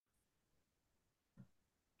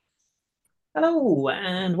Hello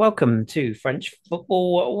and welcome to French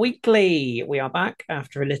Football Weekly. We are back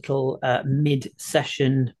after a little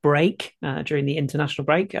mid-session break during the international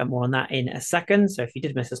break. More on that in a second. So if you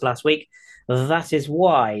did miss us last week, that is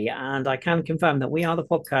why. And I can confirm that we are the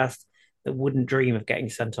podcast that wouldn't dream of getting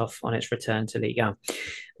sent off on its return to Ligue 1.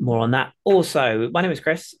 More on that. Also, my name is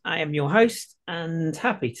Kris. I am your host and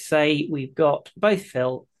happy to say we've got both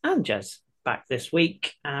Phil and Jez back this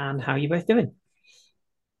week. And how are you both doing?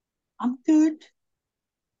 I'm good.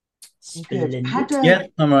 I'm good. Had Splendid. Yeah,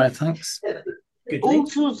 I'm all right, thanks. all Goodly.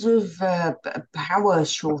 sorts of power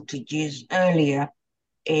shortages earlier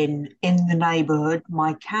in the neighbourhood.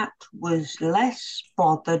 My cat was less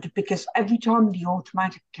bothered because every time the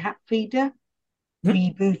automatic cat feeder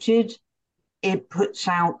rebooted, it puts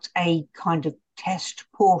out a kind of test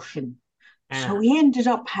portion. So Ah, we ended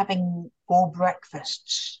up having four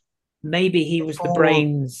breakfasts maybe he was the before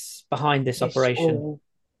brains behind this this operation. all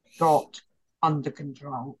got under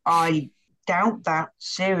control. I doubt that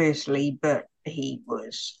seriously, but he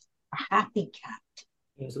was a happy cat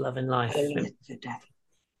He was loving life. earlier It today.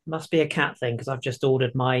 must be a cat thing because I've just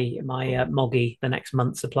ordered my Moggy the next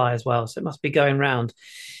month's supply as well. So it must be going round.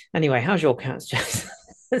 Anyway, how's your cats, Jess?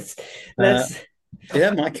 let's, Uh, let's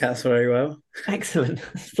yeah, my cat's very well. excellent,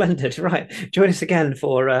 splendid. Right, join us again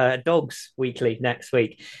for Dogs Weekly next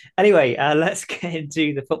week. Anyway, let's get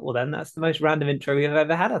into the football then. That's the most random intro we've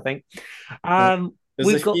ever had, I think. Uh, Um, there's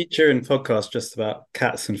a we've got future in podcast just about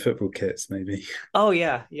cats and football kits, maybe. Oh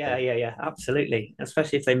yeah, absolutely.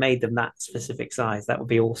 Especially if they made them that specific size, that would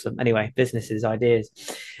be awesome. Anyway, businesses, ideas.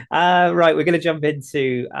 Right, we're going to jump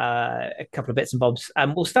into a couple of bits and bobs.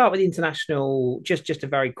 We'll start with the international. Just a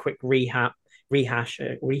very quick rehash,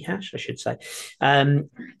 I should say. Um,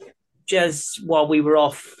 just while we were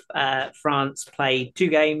off, France played two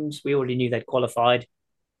games. We already knew they'd qualified.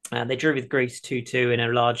 They drew with Greece 2-2 in a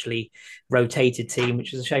largely rotated team,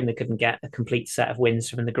 which was a shame they couldn't get a complete set of wins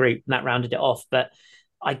from the group, and that rounded it off. But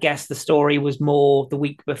I guess the story was more the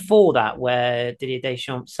week before that, where Didier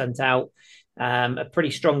Deschamps sent out a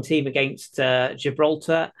pretty strong team against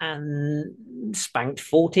Gibraltar and spanked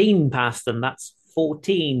 14 past them. That's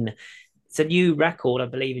 14. It's a new record, I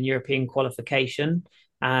believe, in European qualification.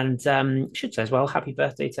 And should say as well, happy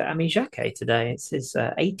birthday to Ami Jacquet today. It's his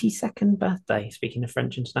 82nd birthday, speaking of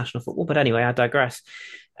French international football. But anyway, I digress.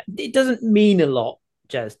 It doesn't mean a lot,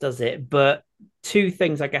 Jez, does it? But two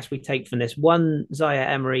things I guess we take from this. One, Zaire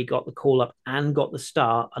Emery got the call up and got the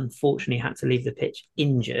start. Unfortunately, had to leave the pitch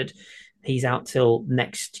injured. He's out till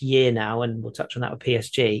next year now, and we'll touch on that with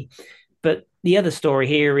PSG. But the other story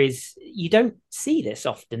here is you don't see this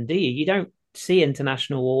often, do you? You don't see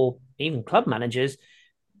international or even club managers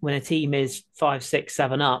when a team is 5, 6,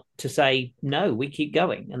 7 up to say, no, we keep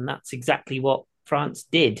going. And that's exactly what France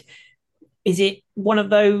did. Is it one of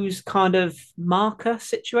those kind of marker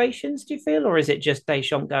situations, do you feel? Or is it just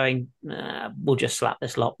Deschamps going, we'll just slap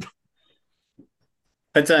this lot?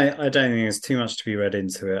 I don't think there's too much to be read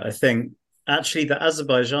into it. I think actually the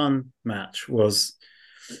Azerbaijan match was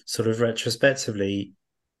sort of retrospectively,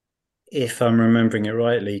 if I'm remembering it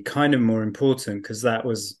rightly, kind of more important because that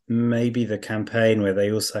was maybe the campaign where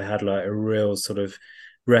they also had like a real sort of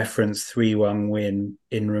reference 3-1 win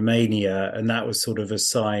in Romania. And that was sort of a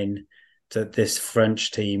sign that this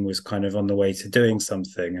French team was kind of on the way to doing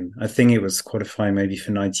something. And I think it was qualifying maybe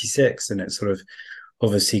for 96 and it sort of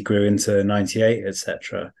obviously grew into 98,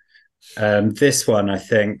 etc. This one, I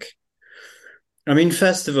think, I mean,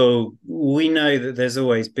 first of all, we know that there's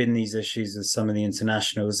always been these issues with some of the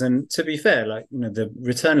internationals, and to be fair, like the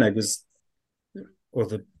return leg was, or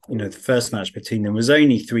the first match between them was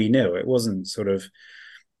only 3-0. It wasn't sort of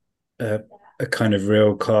a kind of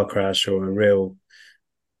real car crash or a real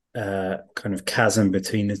kind of chasm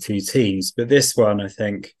between the two teams. But this one, I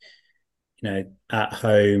think, at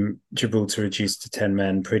home, Gibraltar reduced to 10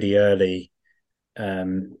 men pretty early.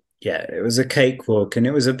 Yeah, it was a cakewalk and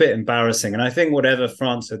it was a bit embarrassing. And I think whatever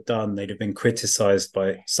France had done, they'd have been criticised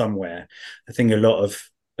by somewhere. I think a lot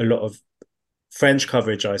of French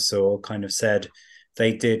coverage I saw kind of said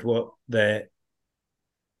they did what they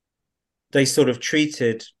sort of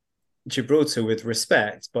treated Gibraltar with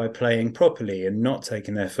respect by playing properly and not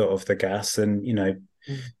taking their foot off the gas and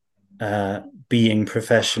uh, being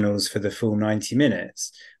professionals for the full 90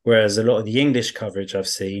 minutes. Whereas a lot of the English coverage I've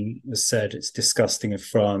seen has said it's disgusting of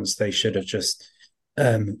France. They should have just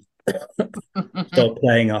um, stopped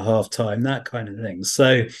playing at half time, that kind of thing.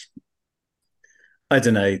 So I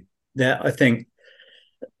don't know. Yeah, I think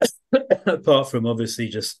apart from obviously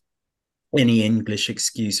just any English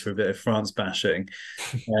excuse for a bit of France bashing,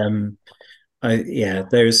 um, yeah,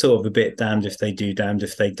 they were sort of a bit damned if they do, damned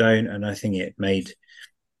if they don't. And I think it made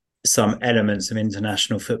some elements of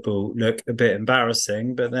international football look a bit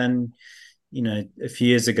embarrassing. But then, a few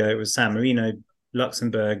years ago it was San Marino,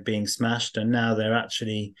 Luxembourg being smashed, and now they're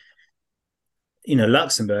actually,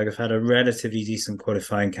 Luxembourg have had a relatively decent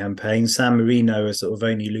qualifying campaign. San Marino are sort of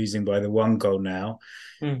only losing by the one goal now.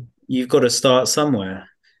 You've got to start somewhere.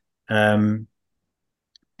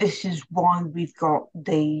 This is why we've got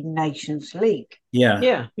the Nations League.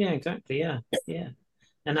 Yeah, exactly. Yeah.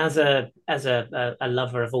 And as a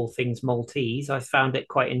lover of all things Maltese, I found it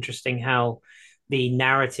quite interesting how the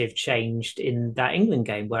narrative changed in that England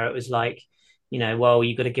game, where it was like, well,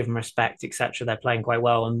 you've got to give them respect, etc. They're playing quite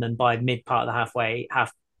well, and then by mid part of the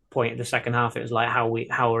half point of the second half, it was like,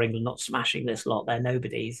 how are England not smashing this lot? They're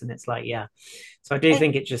nobodies, and it's like, yeah. So I do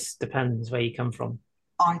think it just depends where you come from.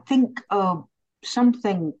 I think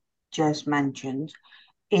something Jez mentioned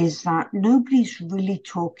is that nobody's really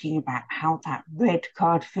talking about how that red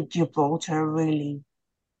card for Gibraltar really,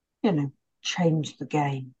 changed the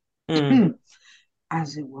game,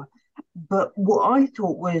 as it were. But what I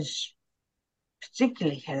thought was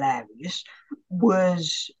particularly hilarious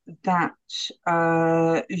was that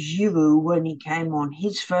Giroud, when he came on,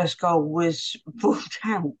 his first goal was brought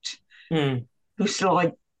out. It was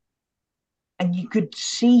like, and you could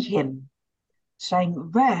see him saying,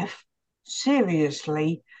 "Ref,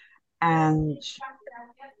 seriously," and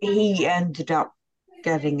he ended up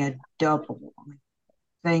getting a double,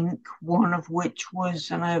 I think, one of which was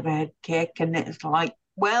an overhead kick, and it's like,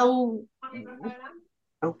 well,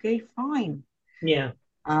 okay, fine. Yeah.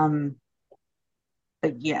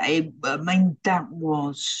 But yeah, I mean, that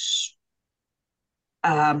was,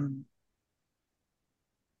 as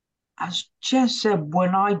Jess said,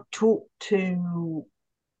 when I talk to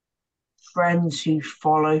friends who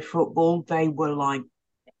follow football, they were like,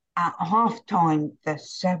 at half time, they're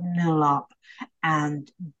 7-0 up,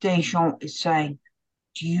 and Deschamps is saying,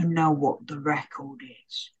 "Do you know what the record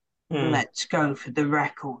is? Let's go for the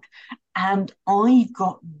record." And I've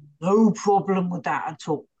got no problem with that at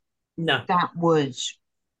all. No. That was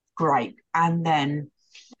great. And then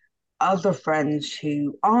other friends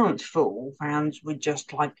who aren't football fans were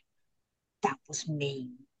just like, "That was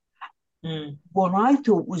mean." What I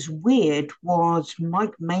thought was weird was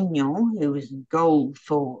Mike Maignan, who was in goal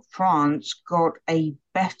for France, got a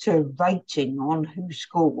better rating on who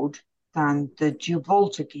scored than the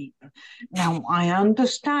Gibraltar keeper. Now, I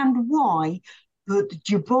understand why, but the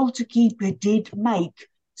Gibraltar keeper did make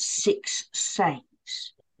 6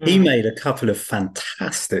 saves. He made a couple of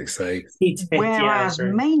fantastic saves. He did, whereas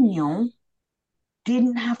Maignan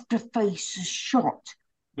didn't have to face a shot.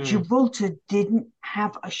 Gibraltar didn't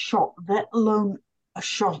have a shot, let alone a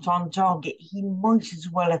shot on target. He might as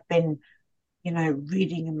well have been,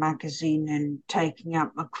 reading a magazine and taking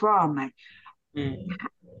up macrame.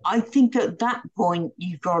 I think at that point,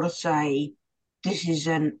 you've got to say this is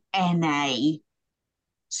an NA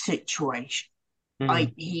situation.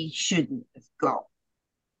 He shouldn't have got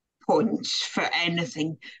points for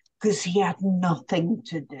anything because he had nothing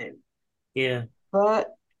to do. Yeah.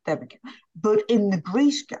 But there we go. But in the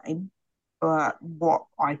Greece game, what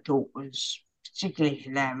I thought was particularly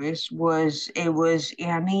hilarious was it was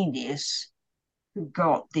Ioannidis who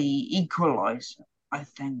got the equaliser, I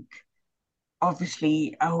think.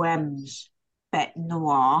 Obviously, OM's bet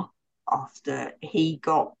noir after he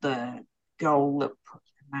got the goal that put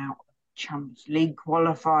them out of Champions League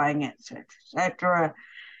qualifying, etc., etc.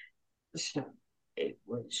 So it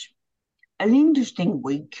was an interesting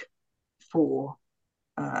week for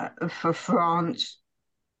France,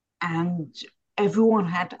 and everyone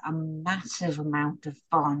had a massive amount of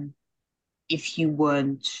fun if you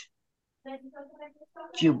weren't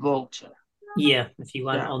Gibraltar. Yeah, if you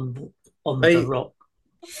weren't on the rock.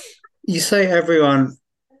 You say everyone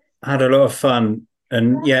had a lot of fun,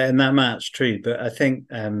 and yeah, in that match, true. But I think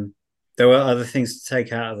there were other things to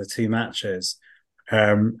take out of the two matches.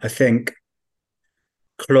 I think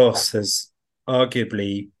Klos has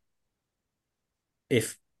arguably,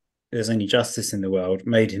 if there's any justice in the world,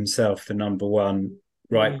 made himself the number one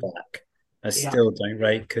right back. I still don't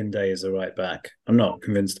rate Koundé as a right back. I'm not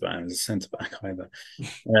convinced about him as a centre back either.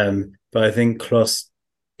 But I think Klos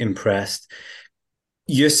impressed.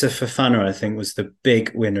 Youssouf Fofana, I think, was the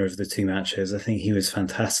big winner of the two matches. I think he was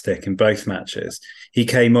fantastic in both matches. He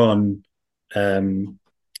came on in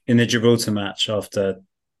the Gibraltar match after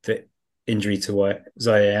the injury to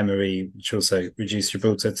Zaire Emery, which also reduced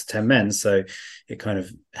Gibraltar to 10 men. So it kind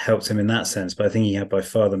of helped him in that sense. But I think he had by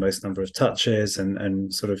far the most number of touches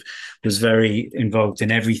and sort of was very involved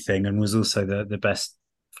in everything and was also the best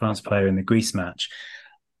France player in the Greece match.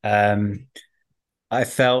 I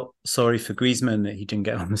felt sorry for Griezmann that he didn't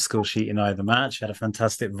get on the score sheet in either match. He had a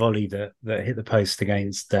fantastic volley that hit the post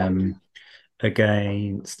against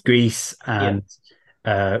Greece, Yeah,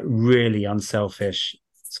 and really unselfish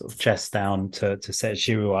sort of chest down to set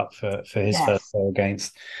Giroud up for his first Yes. goal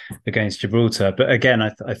against Gibraltar. But again,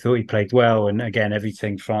 I thought he played well, and again,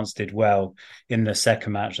 everything France did well in the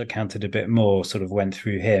second match that counted a bit more sort of went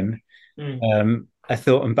through him. mm. I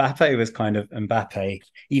thought Mbappe was kind of Mbappe,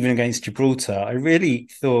 even against Gibraltar. I really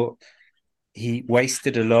thought he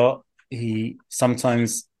wasted a lot. He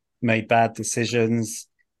sometimes made bad decisions.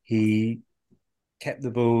 He kept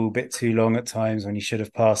the ball a bit too long at times when he should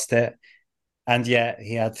have passed it. And yet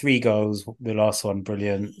he had 3 goals, the last one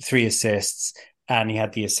brilliant, 3 assists, and he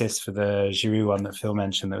had the assist for the Giroud one that Phil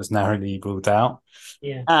mentioned that was narrowly ruled out.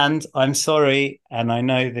 Yeah. And I'm sorry, and I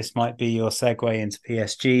know this might be your segue into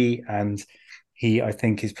PSG, and he, I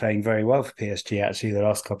think, is playing very well for PSG actually the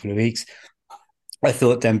last couple of weeks. I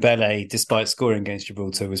thought Dembele, despite scoring against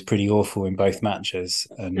Gibraltar, was pretty awful in both matches,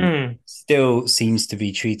 and Mm. still seems to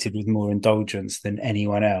be treated with more indulgence than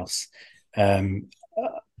anyone else. Um,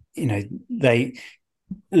 you know,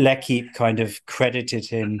 L'Equipe kind of credited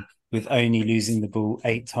him with only losing the ball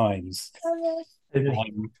 8 times.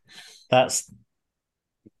 Totally. That's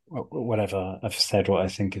whatever. I've said what I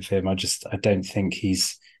think of him. I don't think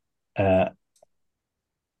he's.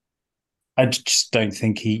 I just don't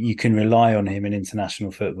think you can rely on him in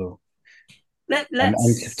international football. And to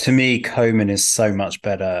Let's. me, Coman is so much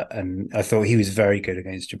better, and I thought he was very good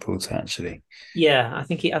against Gibraltar. Actually, Yeah, I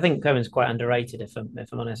think Cohen's quite underrated. If I'm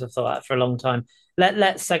honest, I've thought that for a long time.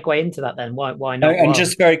 Let's segue into that then. Why not? and Well,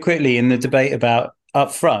 just very quickly in the debate about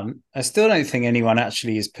up front, I still don't think anyone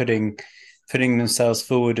actually is putting themselves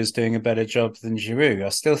forward as doing a better job than Giroud. I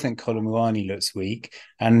still think Colomouani looks weak,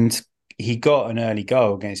 and he got an early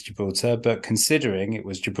goal against Gibraltar, but considering it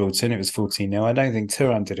was Gibraltar and it was 14-0, I don't think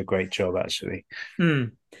Thuram did a great job actually. hmm.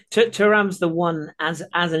 Thuram's the one as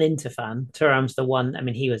an Inter fan. Thuram's the one. I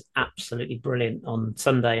mean, he was absolutely brilliant on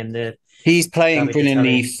Sunday in the He's playing Derby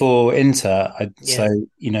brilliantly d'Italia. for Inter, so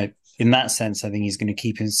Yeah. in that sense, I think he's going to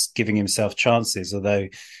keep giving himself chances. Although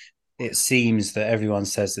it seems that everyone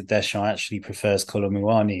says that Deschamps actually prefers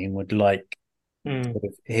Colomouani and would like Hmm. sort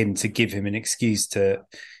of him to give him an excuse to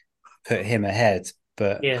put him ahead.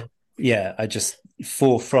 But Yeah. yeah, I just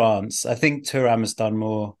for France, I think Thuram has done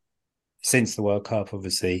more since the World Cup,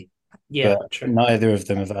 obviously, Yeah. but True. neither of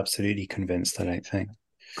them have absolutely convinced. I don't think.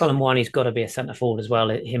 Colin Whiney's got to be a centre forward as well.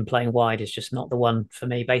 Him playing wide is just not the one for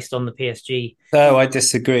me based on the PSG. Oh, I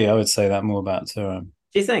disagree. I would say that more about Thuram.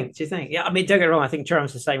 Do you think? Do you think? Yeah, I mean, don't get me wrong. I think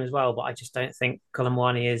Thuram's the same as well, but I just don't think Colin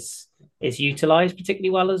Whiney is utilised particularly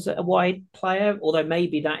well as a wide player. Although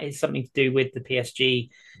maybe that is something to do with the PSG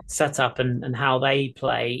setup and how they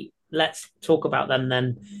play. Let's talk about them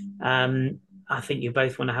then. I think you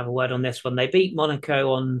both want to have a word on this one. They beat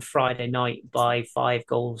Monaco on Friday night by 5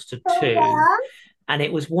 goals to 2. And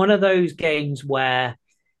it was one of those games where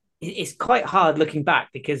it's quite hard looking back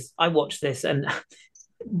because I watched this and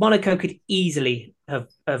Monaco could easily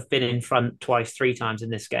have been in front twice, 3 times in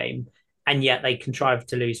this game, and yet they contrived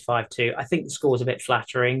to lose 5-2. I think the score was a bit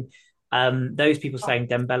flattering. Those people saying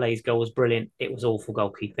Dembele's goal was brilliant, it was awful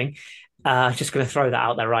goalkeeping. Just going to throw that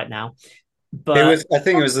out there right now. It But was. I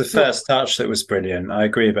think it was the first touch that was brilliant. I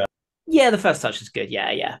agree about. yeah, the first touch is good.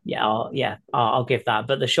 I'll give that.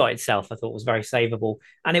 But the shot itself, I thought, was very savable,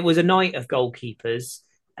 and it was a night of goalkeepers.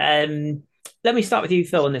 Let me start with you,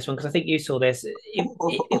 Phil, on this one because I think you saw this. It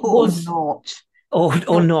Or was not.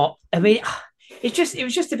 or not. I mean, it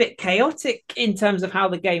was just a bit chaotic in terms of how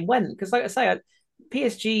the game went because, like I say,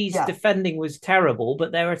 PSG's Yeah. defending was terrible,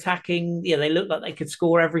 but their attacking, yeah, they looked like they could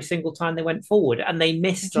score every single time they went forward, and they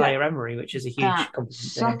missed Yeah. Layer Emery, which is a huge That compliment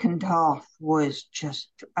to him. second half was just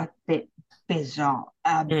a bit bizarre.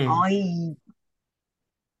 Mm.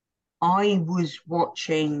 I was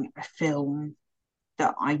watching a film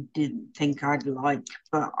that I didn't think I'd like,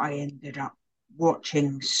 but I ended up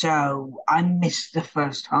watching, so I missed the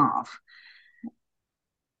first half.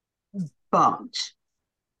 But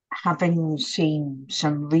having seen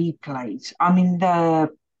some replays, I mean, the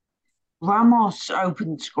Ramos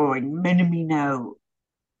open scoring, Minamino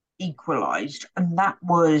equalised, and that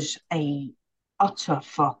was a utter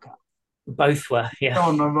fucker. Both were, yeah,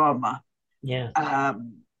 Donnarumma, yeah.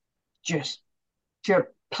 just to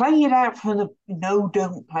play it out for the no,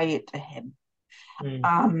 don't play it to him.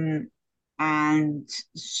 Mm. And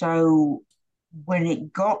so when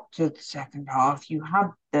it got to the second half, you had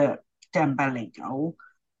the Dembele goal,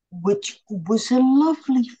 which was a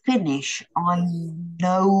lovely finish. I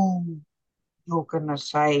know you're going to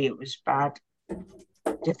say it was bad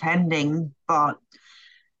defending, but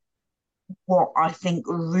what I think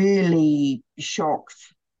really shocked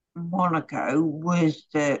Monaco was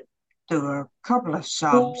that there were a couple of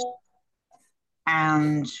subs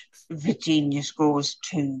and Virginia scores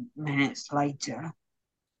 2 minutes later,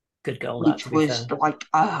 Good goal, that, which to be was fair. like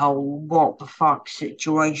a whole what the fuck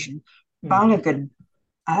situation. Mm. Balogun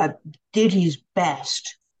did his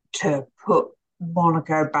best to put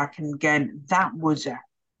Monaco back in the game. That was a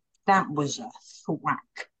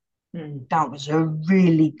thwack. Mm. That was a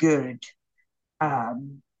really good.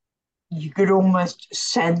 Um, you could almost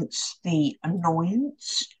sense the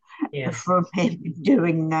annoyance Yeah. from him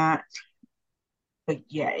doing that. But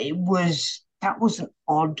yeah, that was an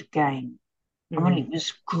odd game. I mean, Mm. it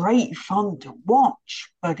was great fun to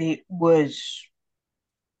watch, but it was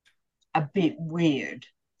a bit weird,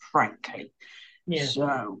 frankly. Yeah.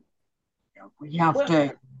 So yeah, we have Well,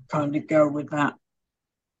 to kind of go with that.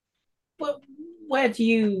 well, where do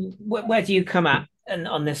you come at and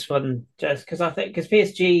on this one, Jez? Because I think because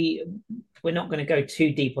PSG, we're not going to go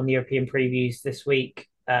too deep on the European previews this week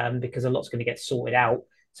because a lot's going to get sorted out.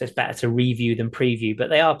 So it's better to review than preview. But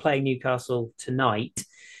they are playing Newcastle tonight.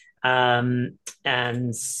 Um, and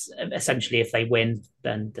essentially, if they win,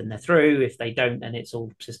 then they're through. If they don't, then it's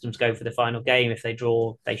all systems go for the final game. If they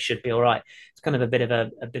draw, they should be all right. It's kind of a bit of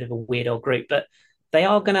a weird old group, but they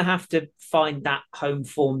are going to have to find that home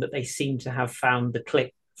form that they seem to have found the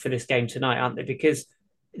click for this game tonight, aren't they? Because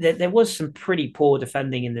there was some pretty poor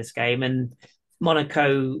defending in this game, and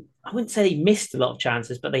Monaco, I wouldn't say they missed a lot of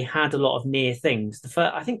chances, but they had a lot of near things.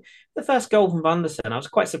 I think the first goal from Van der Sen, I was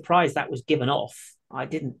quite surprised that was given off. I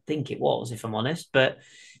didn't think it was, if I'm honest, but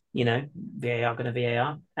VAR going to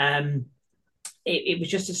VAR. It was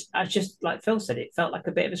just like Phil said, it felt like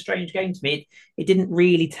a bit of a strange game to me. It didn't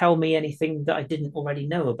really tell me anything that I didn't already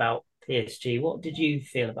know about PSG. What did you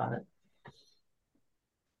feel about it?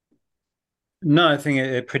 No, I think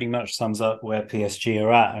it pretty much sums up where PSG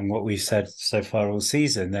are at and what we've said so far all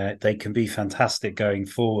season. They can be fantastic going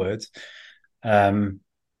forward,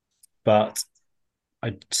 but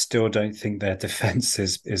I still don't think their defense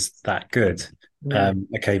is that good. No.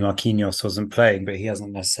 Okay, Marquinhos wasn't playing, but he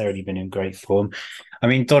hasn't necessarily been in great form. I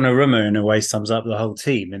mean, Donnarumma in a way sums up the whole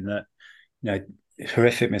team in that,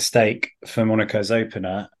 horrific mistake for Monaco's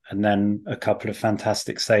opener, and then a couple of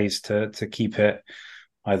fantastic saves to keep it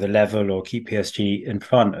either level or keep PSG in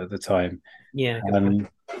front at the time. Yeah, good point.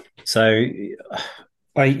 Um, so,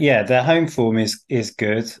 yeah, their home form is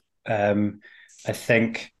good. I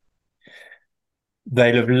think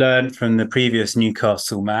they'll have learned from the previous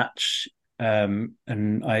Newcastle match, and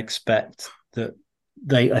I expect that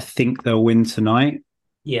I think they'll win tonight.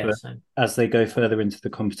 Yeah, But so as they go further into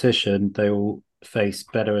the competition, they will face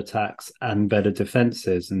better attacks and better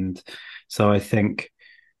defenses, and so I think,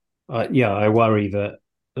 yeah, I worry that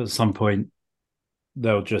at some point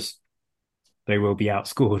they'll just they will be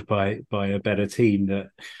outscored by a better team that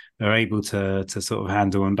are able to sort of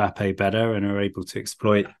handle Mbappe better and are able to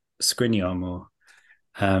exploit Skriniar more.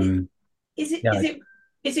 Um, is it yeah, is it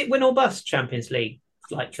is it win or bust Champions League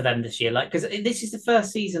like for them this year? Like because this is the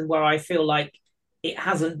first season where I feel like it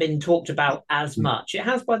hasn't been talked about as much. It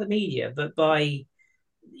has by the media, but by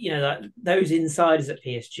those insiders at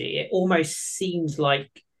PSG, it almost seems like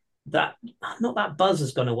that not that buzz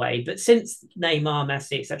has gone away, but since Neymar,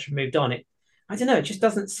 Messi, etc. moved on, I don't know, it just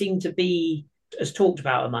doesn't seem to be as talked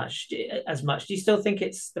about as much. Do you still think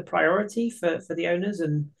it's the priority for the owners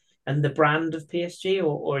and the brand of PSG,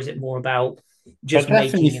 or is it more about I just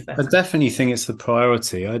making definitely, it I better? definitely think it's the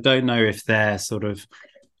priority. I don't know if they're sort of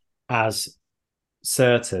as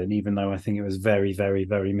certain, even though I think it was very, very,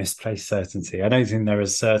 very misplaced certainty. I don't think they're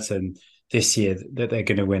as certain this year that they're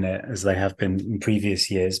going to win it as they have been in previous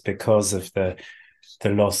years because of the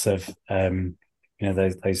loss of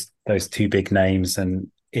those two big names, and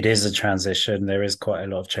it is a transition. There is quite a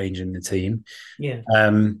lot of change in the team. Yeah,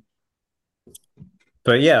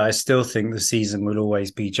 But yeah, I still think the season will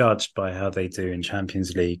always be judged by how they do in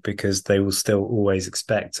Champions League because they will still always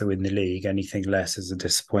expect to win the league. Anything less is a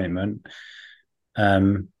disappointment.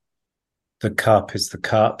 Um, the cup is the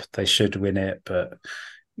cup. They should win it, but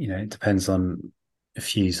it depends on a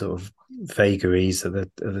few sort of vagaries at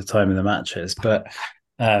the time of the matches. But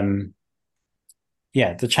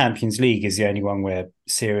yeah, the Champions League is the only one where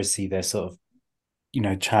seriously they're sort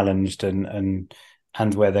of challenged and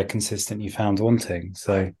where they're consistently found wanting.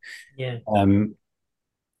 So yeah, um,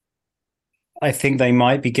 I think they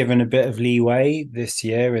might be given a bit of leeway this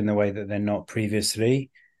year in the way that they're not previously,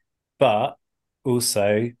 but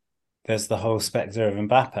also there's the whole spectre of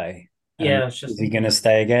Mbappe. yeah. And I was just is he thinking going to that.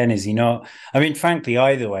 stay again? Is he not? I mean, frankly,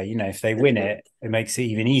 either way, if they win it, it makes it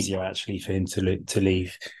even easier actually for him to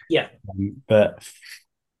leave. Yeah, But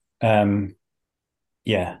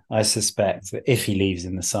Yeah, I suspect that if he leaves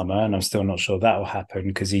in the summer, and I'm still not sure that will happen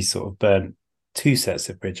because he's sort of burnt two sets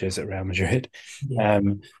of bridges at Real Madrid. Yeah.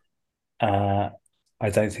 Um, uh, I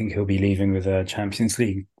don't think he'll be leaving with a Champions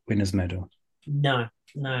League winners medal. No,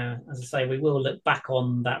 no. As I say, we will look back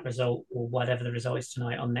on that result or whatever the result is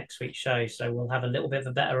tonight on next week's show. So we'll have a little bit of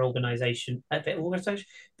a better organisation, bit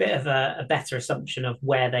of a better assumption of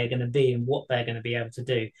where they're going to be and what they're going to be able to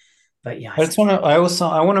do. But yeah, I just want to.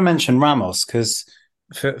 I want to mention Ramos because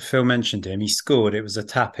Phil mentioned him. He scored. It was a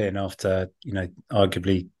tap in after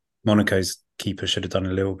arguably Monaco's keeper should have done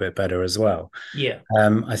a little bit better as well. yeah,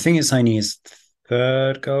 I think it's only his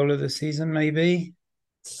third goal of the season, maybe.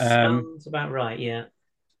 sounds about right. Yeah,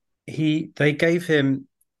 They gave him.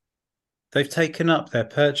 They've taken up their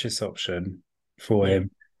purchase option for yeah.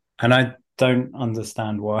 him, and I don't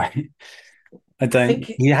understand why. I I don't.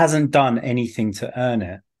 think He hasn't done anything to earn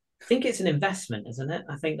it. think it's an investment, isn't it?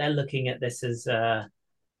 I think they're looking at this as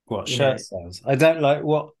What you know, shirt sales? I don't like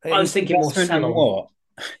what I was thinking more investment sell in on, what?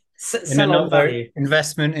 In sell on another value.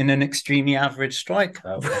 investment in an extremely average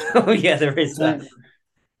striker. Oh yeah, there is that.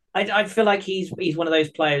 I feel like he's one of those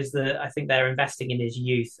players that I think they're investing in his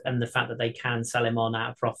youth and the fact that they can sell him on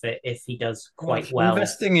at a profit if he does Well, quite if you're well.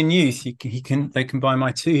 investing in youth, they can buy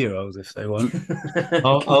my 2-year-old if they want. You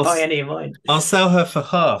I'll can I'll buy any of mine. I'll sell her for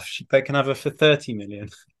half. They can have her for 30 million.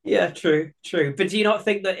 Yeah, true, true. But do you not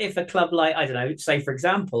think that if a club like, I don't know, say for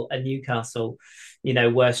example, a Newcastle,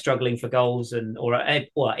 were struggling for goals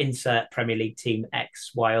or insert Premier League team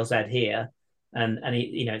X, Y, or Z here, and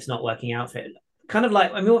it's not working out for it. Kind of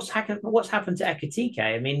like, I mean, what's happened to Ekitike?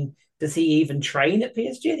 I mean, does he even train at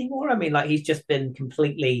PSG anymore? I mean, like he's just been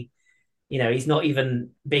completely, he's not even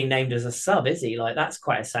being named as a sub, is he? Like that's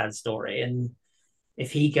quite a sad story. And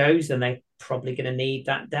if he goes, then they're probably going to need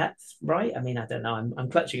that depth, right? I mean, I don't know. I'm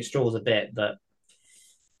clutching at straws a bit, but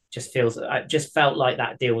I just felt like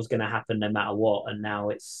that deal was going to happen no matter what. And now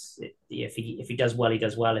if he does well, he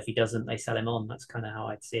does well. If he doesn't, they sell him on. That's kind of how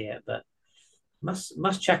I'd see it. But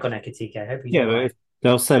must check on Ekitike. I hope he's Yeah, all but right.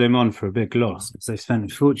 they'll sell him on for a big loss because they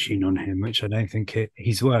spent a fortune on him, which I don't think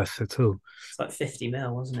he's worth at all. It's like 50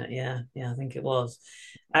 mil, wasn't it? Yeah, yeah, I think it was.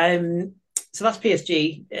 Um, so that's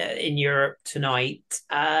PSG in Europe tonight.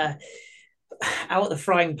 Out the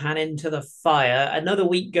frying pan into the fire. Another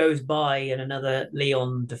week goes by and another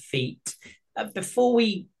Lyon defeat. Before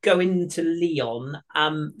we go into Lyon,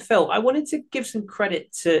 Phil, I wanted to give some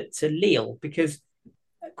credit to Lille because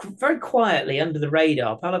very quietly under the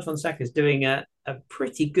radar, Paulo Fonseca is doing a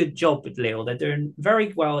pretty good job with Lille. They're doing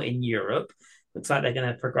very well in Europe. Looks like they're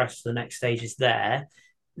going to progress to the next stages there.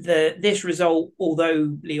 This result,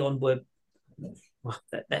 although Lyon were, well,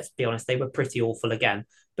 let's be honest, they were pretty awful again.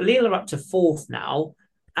 But Lille are up to fourth now,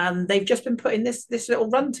 and they've just been putting this little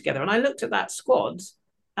run together. And I looked at that squad.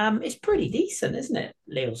 It's pretty decent, isn't it,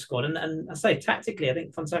 Lille's squad? And I say tactically, I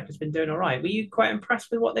think Fonseca's been doing all right. Were you quite impressed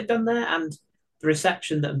with what they've done there? And the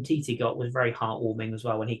reception that Umtiti got was very heartwarming as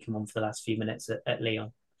well when he came on for the last few minutes at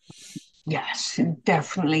Lyon. Yes,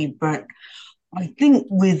 definitely. But I think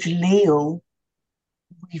with Leo,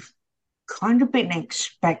 we've kind of been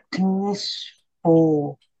expecting this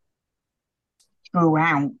for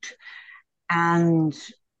throughout, and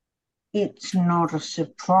it's not a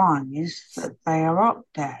surprise that they are up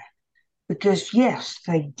there because, yes,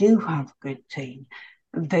 they do have a good team.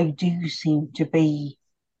 They do seem to be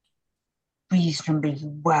reasonably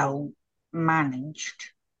well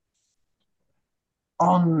managed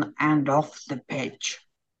on and off the pitch,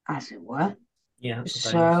 as it were. Yeah, I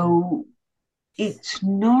suppose. So it's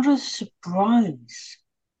not a surprise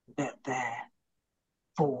that they're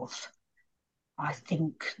fourth. I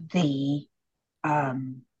think the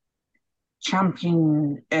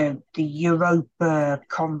champion of the Europa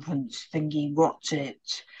Conference thingy, what's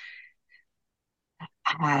it,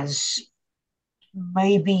 has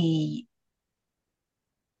maybe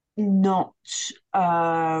not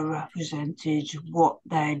represented what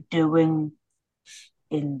they're doing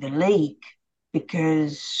in the league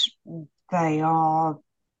because they are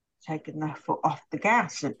taking their foot off the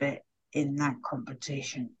gas a bit in that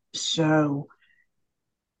competition. So,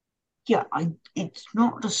 yeah, it's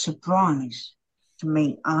not a surprise to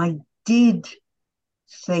me. I did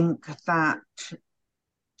think that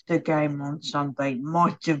the game on Sunday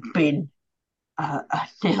might have been a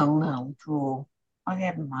 0-0 draw. I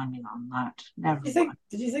have money on that. Never mind.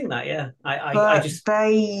 Did you think that? Yeah. I But just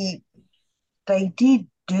they did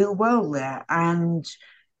do well there, and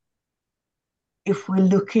if we're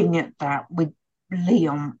looking at that with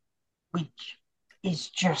Leon, which is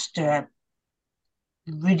just a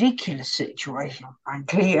ridiculous situation,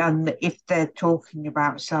 frankly. And if they're talking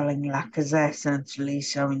about selling Lacazette and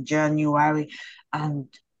Tolisso in January, and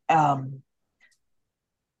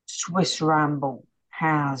Swiss Ramble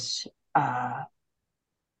has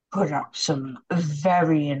put up some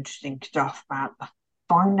very interesting stuff about the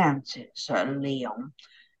finances at Lyon,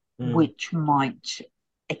 which might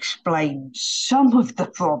explain some of the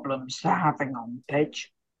problems they're having on the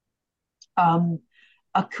pitch.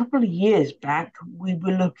 A couple of years back, we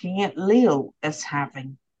were looking at Lille as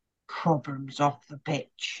having problems off the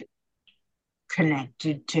pitch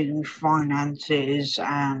connected to finances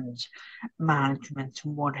and management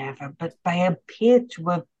and whatever, but they appear to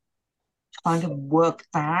have kind of worked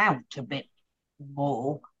that out a bit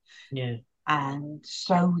more. Yeah. And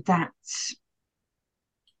so that's,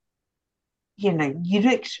 you'd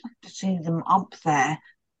expect to see them up there.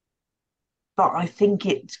 But I think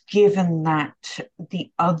it's given that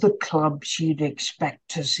the other clubs you'd expect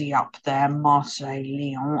to see up there, Marseille,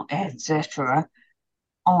 Lyon, etc.,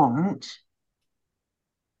 aren't.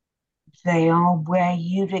 They are where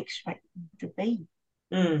you'd expect them to be.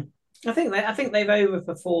 I think they've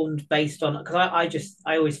overperformed based on, because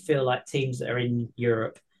I always feel like teams that are in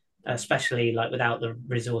Europe, especially like without the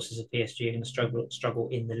resources of PSG, are going to struggle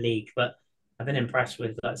in the league. But I've been impressed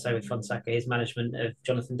with, like say, with Fonseca, his management of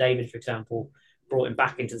Jonathan David, for example, brought him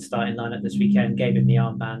back into the starting lineup this weekend, gave him the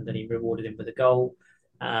armband, and he rewarded him with a goal,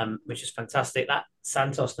 which is fantastic. That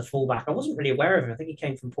Santos, the fullback, I wasn't really aware of him. I think he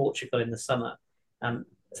came from Portugal in the summer.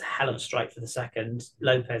 It's a hell of a strike for the second.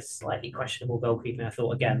 Lopez, slightly questionable goalkeeping, I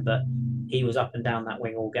thought again, but he was up and down that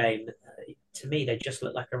wing all game. To me, they just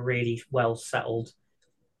look like a really well settled,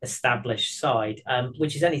 established side,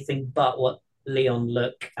 which is anything but what Lyon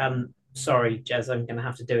look. Sorry, Jez, I'm going to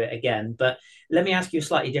have to do it again. But let me ask you a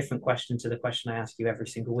slightly different question to the question I ask you every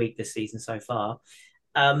single week this season so far.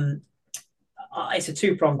 It's a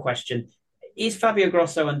two-pronged question. Is Fabio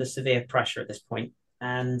Grosso under severe pressure at this point?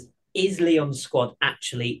 And is Lyon's squad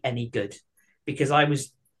actually any good? Because I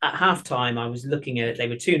was at halftime, I was looking at it, they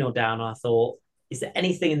were 2-0 down. And I thought, is there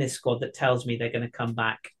anything in this squad that tells me they're going to come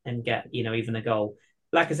back and get, even a goal?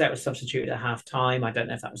 Lacazette was substituted at halftime. I don't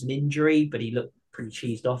know if that was an injury, but he looked pretty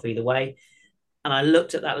cheesed off either way. And I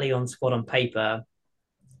looked at that Lyon squad on paper,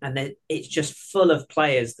 and it's just full of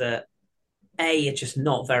players that are just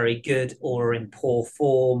not very good or are in poor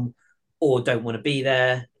form or don't want to be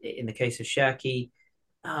there. In the case of Cherki,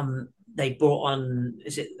 they brought on,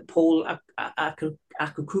 is it Paul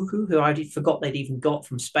Akukuku, who I forgot they'd even got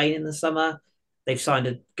from Spain in the summer. They've signed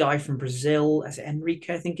a guy from Brazil, is it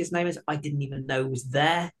Enrique, I think his name is. I didn't even know was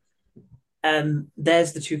there.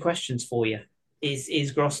 There's the two questions for you.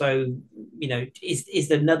 Is Grosso, is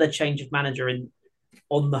there another change of manager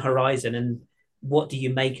on the horizon? And what do you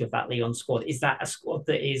make of that Lyon squad? Is that a squad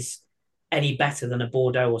that is any better than a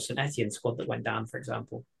Bordeaux or St Etienne squad that went down, for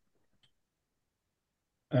example?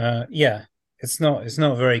 Yeah, it's not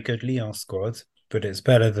a very good Lyon squad, but it's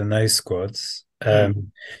better than those squads.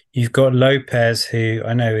 You've got Lopez, who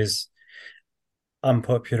I know is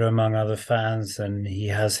unpopular among other fans, and he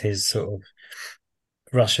has his sort of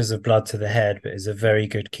rushes of blood to the head, but is a very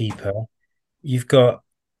good keeper. You've got,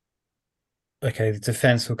 okay, the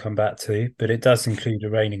defense will come back to, but it does include a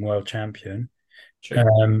reigning world champion.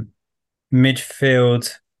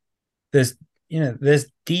 Midfield, there's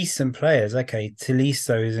decent players. Okay,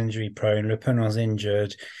 Tolisso is injury prone, Le Penon's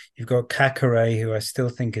injured. You've got Kakare, who I still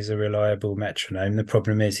think is a reliable metronome. The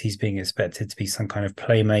problem is he's being expected to be some kind of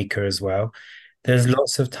playmaker as well. There's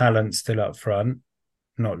lots of talent still up front.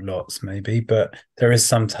 Not lots, maybe, but there is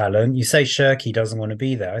some talent. You say Cherki doesn't want to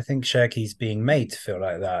be there. I think Cherki's being made to feel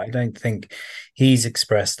like that. I don't think he's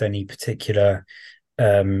expressed any particular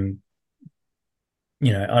unrest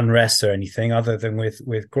or anything other than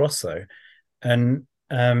with Grosso. And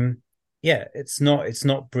it's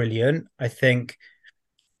not brilliant. I think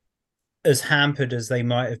as hampered as they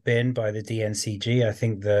might have been by the DNCG, I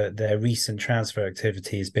think their recent transfer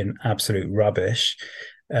activity has been absolute rubbish.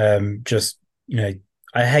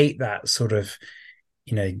 I hate that sort of,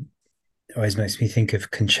 always makes me think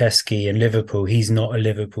of Konchesky in Liverpool. He's not a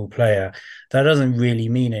Liverpool player. That doesn't really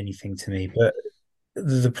mean anything to me. But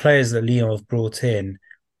the players that Lyon have brought in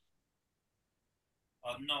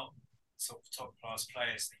are not sort of top-class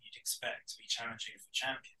players that you'd expect to be challenging for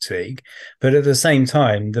Champions League. But at the same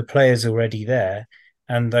time, the players already there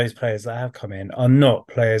and those players that have come in are not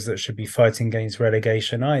players that should be fighting against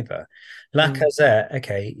relegation either. Lacazette,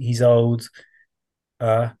 okay, he's old,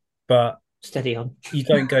 but steady on. You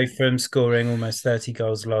don't go from scoring almost 30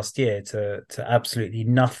 goals last year to absolutely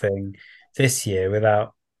nothing this year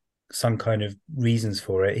without some kind of reasons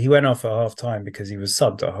for it. He went off at half time because he was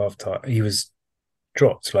subbed at half time. He was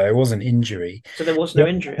dropped, like it wasn't injury. So there was no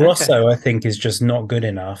injury. Rosso, okay. I think, is just not good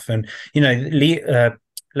enough. And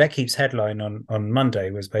L'Equipe's headline on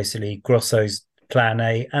Monday was basically Grosso's plan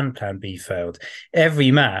A and plan B failed.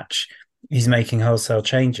 Every match he's making wholesale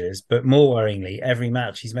changes, but more worryingly, every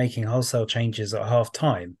match he's making wholesale changes at half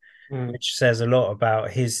time, which says a lot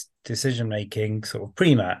about his decision making sort of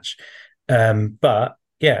pre-match. But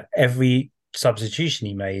yeah, every substitution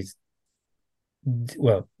he made,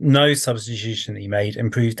 well, no substitution that he made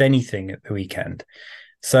improved anything at the weekend.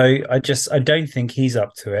 So I don't think he's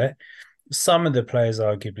up to it. Some of the players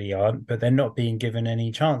arguably aren't, but they're not being given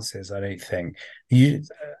any chances. I don't think. You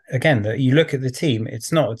again, that you look at the team,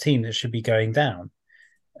 it's not a team that should be going down,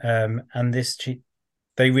 and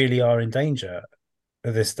they really are in danger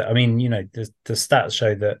of this. I mean, the stats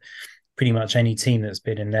show that pretty much any team that's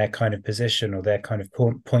been in their kind of position or their kind of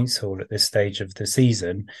points haul at this stage of the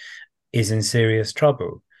season is in serious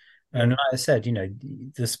trouble. And like I said,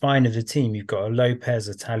 the spine of the team, you've got a Lopez,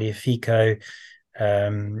 a Taliafico,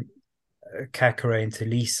 Kakare and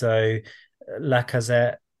Tolisso,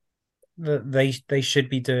 Lacazette. They should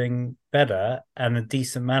be doing better, and a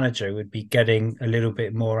decent manager would be getting a little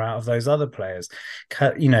bit more out of those other players.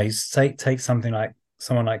 Take someone like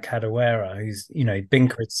Cadawera, who's been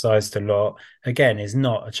criticised a lot. Again, is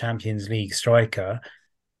not a Champions League striker,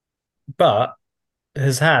 but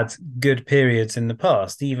has had good periods in the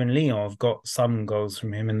past. Even Lyon have got some goals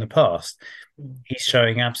from him in the past. He's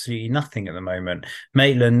showing absolutely nothing at the moment.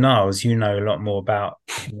 Maitland-Niles, you know a lot more about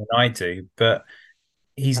than I do, but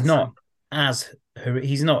he's not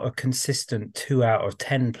a consistent 2 out of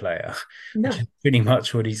 10 player, which is pretty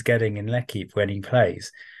much what he's getting in L'Équipe when he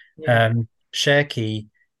plays. Cherki,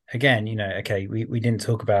 again, okay, we didn't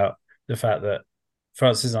talk about the fact that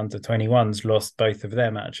France's under-21s lost both of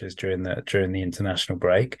their matches during the international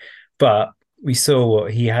break, but we saw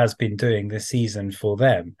what he has been doing this season for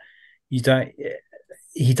them. He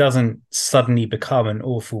doesn't suddenly become an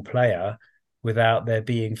awful player without there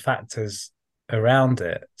being factors around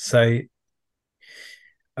it. So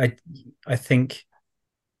I think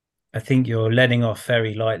you're letting off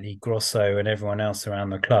very lightly Grosso and everyone else around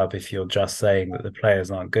the club if you're just saying that the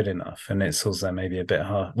players aren't good enough. And it's also maybe a bit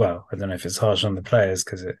hard. Well, I don't know if it's harsh on the players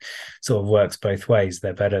because it sort of works both ways.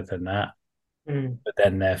 They're better than that, but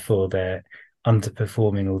then therefore they're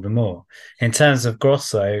underperforming all the more. In terms of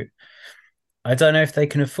Grosso, I don't know if they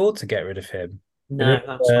can afford to get rid of him. No,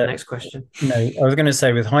 that's my next question. I was going to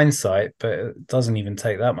say with hindsight, but it doesn't even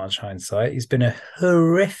take that much hindsight. He's been a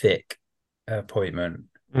horrific appointment.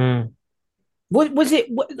 What was it?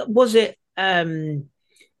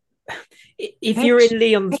 If you're in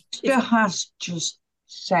Lyon's, Hector has just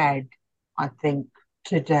said, I think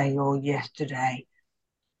today or yesterday,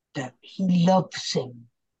 that he loves him.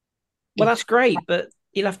 Well, that's great, but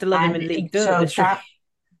you'll have to love him in League Two. So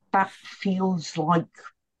that feels like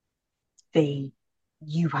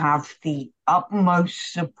you have the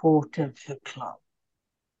utmost support of the club.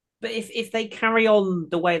 But if they carry on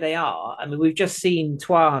the way they are, I mean, we've just seen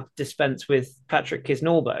Troyes dispense with Patrick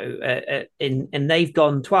Kisnorbo, and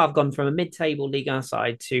Troyes have gone from a mid-table Ligue 1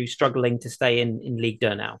 side to struggling to stay in Ligue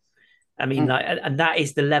 2 now. I mean, and that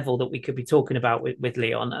is the level that we could be talking about with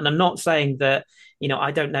Lyon. And I'm not saying that,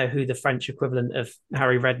 I don't know who the French equivalent of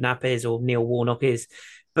Harry Redknapp is or Neil Warnock is,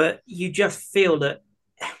 but you just feel that,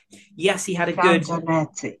 yes, he had a good...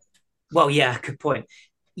 Well, yeah, good point.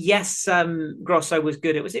 Yes, Grosso was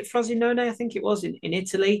good. Was it Frosinone? I think it was in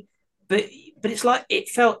Italy. But it's like it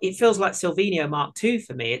feels like Silvino Mark II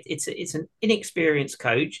for me. It's an inexperienced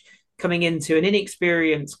coach coming into an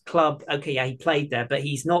inexperienced club. Okay, yeah, he played there, but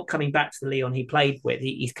he's not coming back to the Lyon he played with.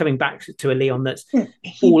 He's coming back to a Lyon that's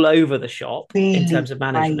all over the shop in terms of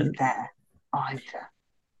management. There either.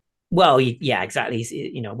 Well, yeah, exactly.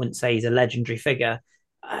 I wouldn't say he's a legendary figure.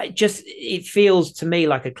 It feels to me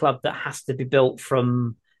like a club that has to be built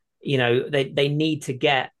from, they need to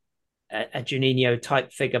get a Juninho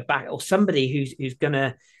type figure back, or somebody who's going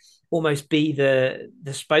to almost be the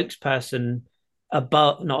spokesperson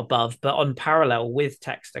not above, but on parallel with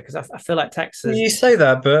Textor, because I feel like Textor. You say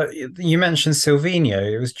that, but you mentioned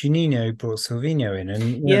Silvino. It was Juninho who brought Silvino in,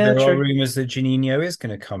 and there are rumours that Juninho is going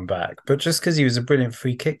to come back. But just because he was a brilliant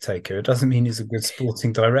free kick taker, it doesn't mean he's a good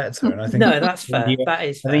sporting director. And I think that's fair. That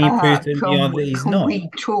is fair. I think he proved in beyond that he's not. We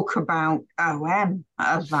talk about OM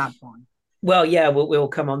at that point. Well, yeah, we'll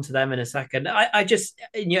come on to them in a second. I just,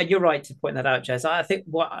 you're right to point that out, Jez. I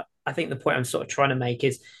think the point I'm sort of trying to make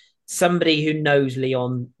is somebody who knows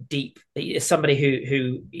Lyon deep, somebody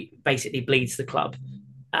who basically bleeds the club,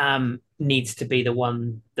 needs to be the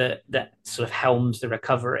one that sort of helms the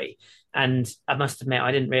recovery. And I must admit,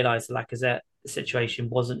 I didn't realise the Lacazette situation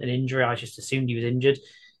wasn't an injury. I just assumed he was injured.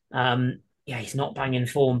 He's not banging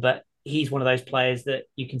form, but he's one of those players that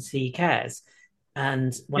you can see he cares.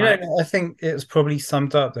 And when You know, I think it was probably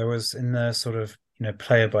summed up. There was in the sort of,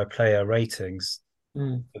 player by player ratings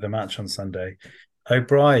Mm, for the match on Sunday.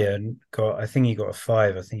 O'Brien I think he got a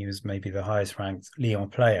 5. I think he was maybe the highest ranked Lyon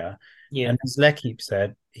player. yeah, And as L'Equipe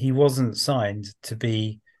said, he wasn't signed to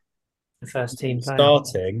be the first team player.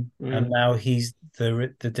 starting, and Mm, now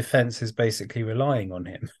the defense is basically relying on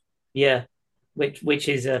him. yeah, which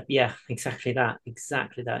is yeah, exactly that.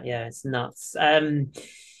 Yeah, it's nuts.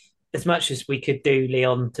 As much as we could do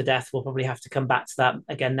Leon to death, we'll probably have to come back to that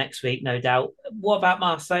again next week, no doubt. What about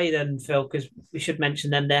Marseille then, Phil? Because we should mention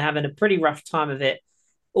them. They're having a pretty rough time of it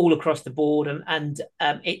all across the board, and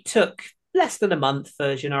it took less than a month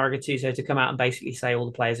for Gennaro Gattuso to come out and basically say all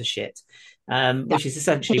the players are shit, Yeah, which is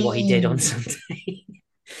essentially what he did on he Sunday.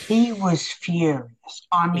 he was furious.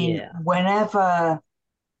 I mean, Yeah, whenever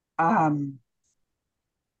um,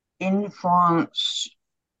 in France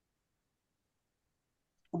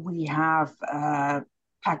we have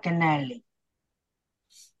Paganelli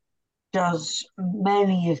does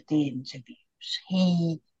many of the interviews.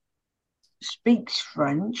 He speaks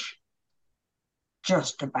French,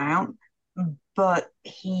 just about, but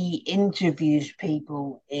he interviews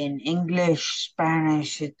people in English,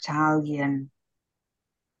 Spanish, Italian,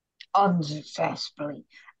 unsuccessfully.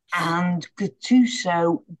 And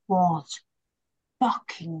Gattuso was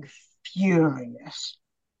fucking furious,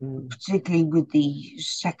 mm, particularly with the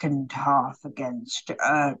second half against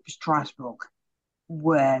Strasbourg,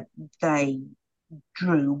 where they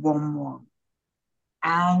drew 1-1.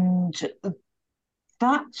 And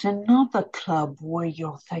that's another club where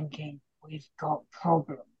you're thinking we've got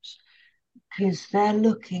problems because they're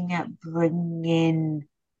looking at bringing in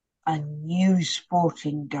a new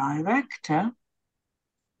sporting director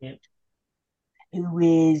yeah. who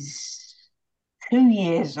is 2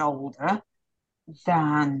 years older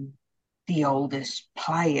than the oldest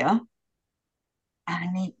player,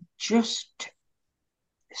 and it just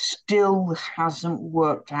still hasn't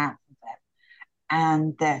worked out for them.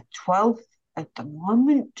 And they're 12th at the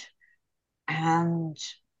moment. And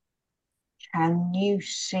can you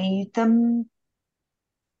see them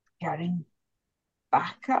getting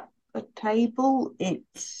back up the table?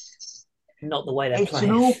 Not the way they're It's an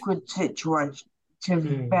playing. awkward situation. It's a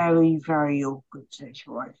Mm, very, very awkward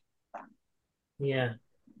situation. yeah,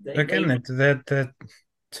 Again, they they're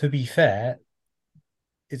to be fair,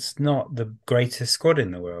 it's not the greatest squad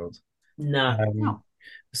in the world. no. Um, No,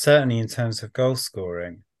 Certainly in terms of goal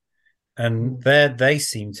scoring. And Mm, they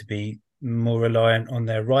seem to be more reliant on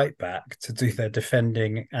their right back to do their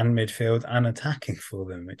defending and midfield and attacking for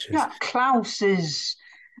them, which is, yeah, Klaus is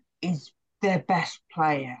their best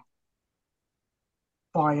player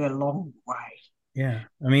by a long way. yeah.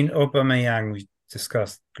 I mean, Aubameyang we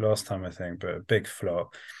discussed last time, I think, but a big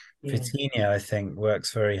flop. yeah, Vitinha, I think,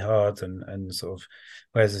 works very hard and sort of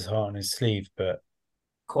wears his heart on his sleeve, but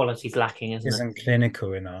quality's lacking, isn't it? isn't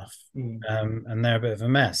clinical enough. Mm. And they're a bit of a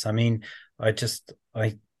mess. I mean, I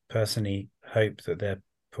personally hope that their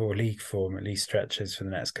poor league form at least stretches for the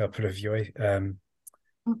next couple of Europa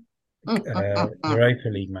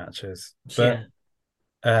League matches. But Yeah,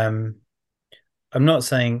 um, I'm not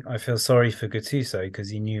saying I feel sorry for Gattuso because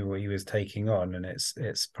he knew what he was taking on, and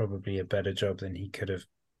it's probably a better job than he could have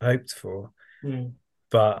hoped for. mm.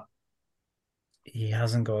 But he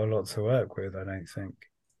hasn't got a lot to work with, I don't think.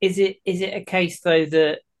 Is it a case though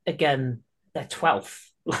that again they're 12th?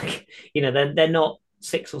 Like they're not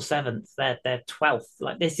sixth or seventh. They're 12th.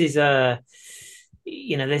 Like this is a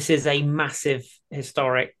massive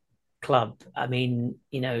historic club. I mean,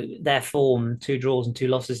 their form, two draws and two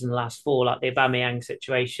losses in the last four, like the Aubameyang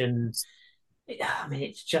situation. I mean,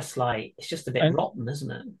 it's just a bit And rotten,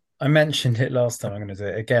 isn't it? I mentioned it last time. I'm going to do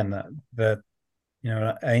it again. That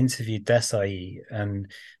I interviewed Desai,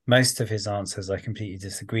 and most of his answers I completely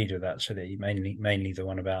disagreed with. Actually, mainly the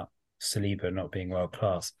one about Saliba not being world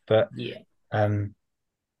class. But Yeah, um,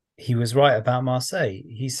 he was right about Marseille.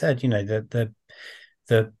 He said, the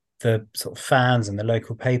the sort of fans and the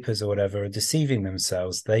local papers or whatever are deceiving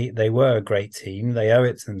themselves. They were a great team. They owe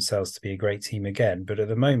it to themselves to be a great team again. But at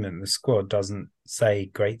the moment, the squad doesn't say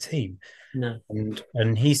great team. no,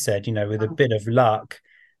 And he said, with a bit of luck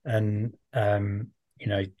and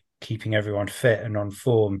keeping everyone fit and on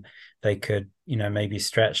form, they could, maybe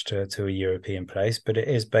stretch to a European place. But it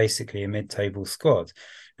is basically a mid-table squad.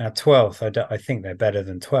 Now, 12th, I think they're better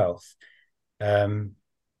than 12th. Um,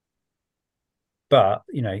 but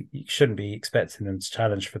you shouldn't be expecting them to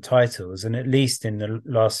challenge for titles. And at least in the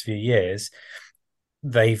last few years,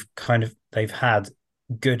 they've had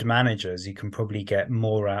good managers. You can probably get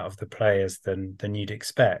more out of the players than you'd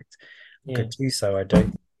expect. yeah. Gattuso, I don't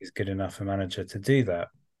think is good enough a manager to do that.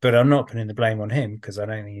 but I'm not putting the blame on him because I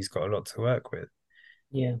don't think he's got a lot to work with.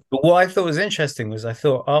 Yeah. But what I thought was interesting was I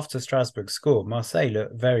thought after Strasbourg scored, Marseille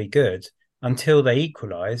looked very good until they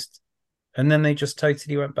equalised. And then they just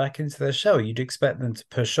totally went back into their shell. You'd expect them to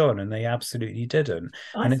push on, and they absolutely didn't.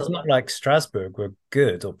 I And it's thought not like Strasbourg were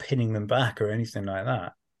good or pinning them back or anything like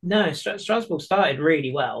that. no, Strasbourg started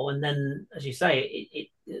really well, and then, as you say,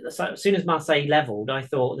 as soon as Marseille leveled, I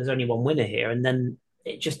thought there's only one winner here, and then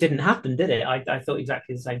it just didn't happen, did it? I thought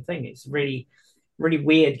exactly the same thing. It's a really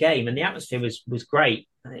weird game, and the atmosphere was great,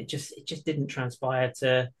 and it just didn't transpire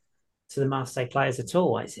to the Marseille players at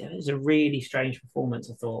all. It was a really strange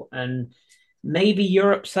performance, I thought, and maybe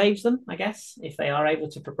Europe saves them. I guess if they are able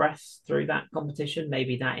to progress through that competition,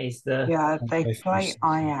 maybe that is the Yeah, they play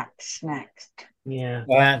Ajax next. yeah.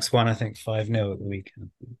 Ajax won, I think, 5-0 at the weekend.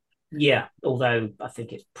 Yeah, although I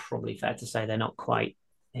think it's probably fair to say they're not quite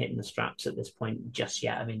hitting the straps at this point just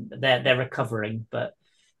yet. I mean, they're recovering, but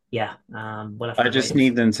yeah, we'll have I to just wait.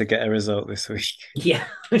 need them to get a result this week. Yeah,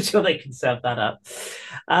 I'm sure they can serve that up.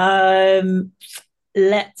 Um,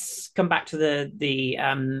 let's come back to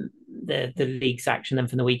the league's action then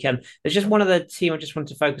from the weekend. There's just one other team I just want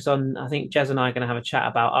to focus on. I think Jez and I are going to have a chat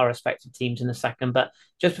about our respective teams in a second, but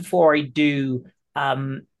just before I do,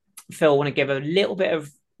 Phil, I want to give a little bit of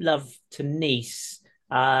love to Nice.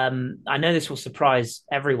 I know this will surprise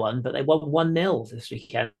everyone, but they won 1-0 this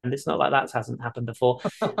weekend. It's not like that hasn't happened before.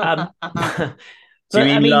 But Do you I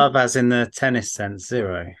mean mean, love as in the tennis sense,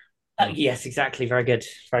 zero? yes, exactly. Very good.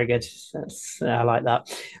 Very good. I like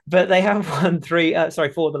that. But they have won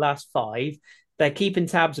four of the last five. They're keeping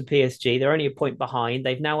tabs of PSG. They're only a point behind.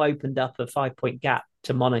 They've now opened up a 5 point gap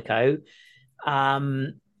to Monaco.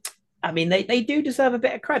 Um, I mean, they do deserve a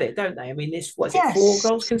bit of credit, don't they? I mean, this was it four Yes,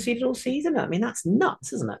 goals conceded all season? I mean, that's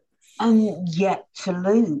nuts, isn't it? and yet to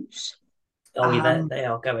lose. Oh, yeah, Um, they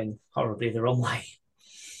are going horribly the wrong way.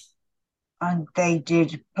 and they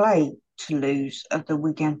did play to lose at the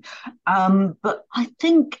weekend. But I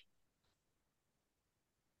think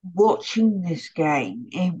watching this game,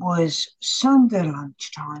 it was Sunday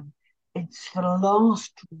lunchtime. It's the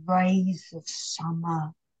last rays of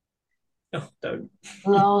summer, Oh, don't.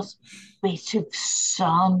 last bit of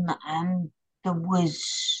sun, and there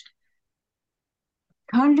was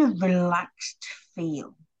kind of relaxed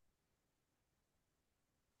feel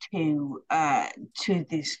to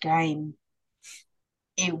this game.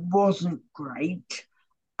 It wasn't great.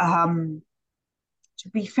 Um, to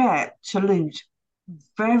be fair, to lose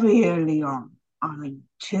very early on. I mean,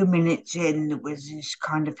 2 minutes in, there was this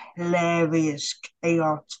kind of hilarious,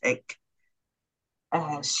 chaotic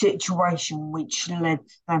situation which led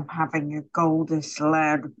to them having a goal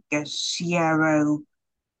disallowed because Sierra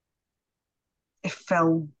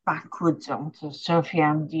fell backwards onto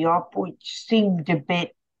Sofiane Diop, which seemed a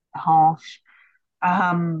bit harsh.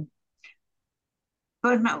 Um,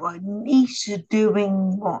 but no, Nice are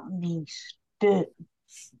doing what Nice do,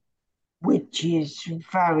 which is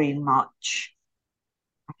very much,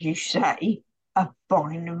 as you say, a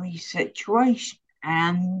binary situation.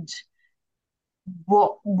 And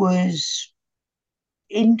what was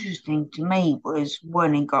interesting to me was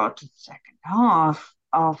when it got to the second half,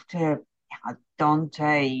 after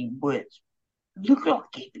Dante was looked like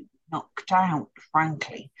he'd been knocked out,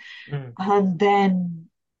 frankly, Mm. and then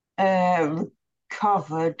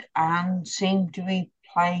recovered and seemed to be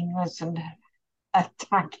playing as an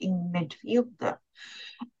attacking midfielder.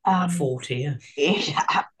 At Um, 40,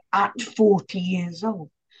 yeah. at 40 years old.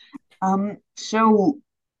 So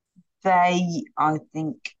they, I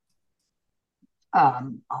think,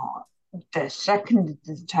 are the second of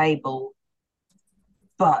the table,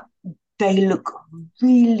 but they look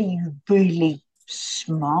really, really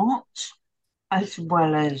smart as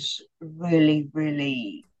well as really,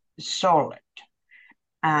 really solid.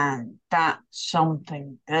 And that's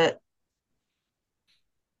something that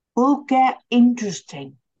will get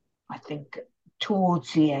interesting, I think,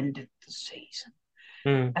 towards the end of the season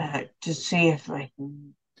Mm. to see if they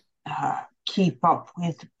can keep up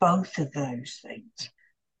with both of those things.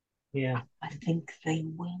 Yeah. I think they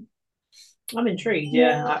will. I'm intrigued.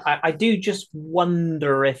 Yeah, I do just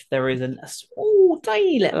wonder if there is a small,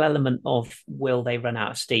 tiny little element of will they run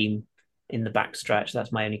out of steam in the backstretch.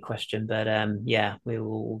 That's my only question. But yeah, we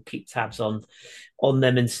will keep tabs on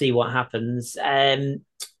them and see what happens.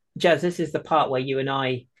 Jez, this is the part where you and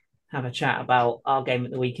I have a chat about our game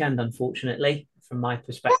at the weekend. Unfortunately, from my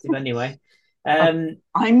perspective, anyway. I'm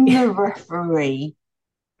the referee,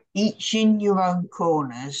 each in your own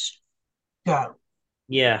corners. Go.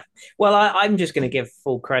 Yeah. Well, I'm just going to give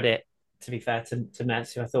full credit, to be fair, to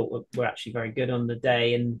Mets, who I thought were actually very good on the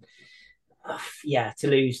day. And yeah, to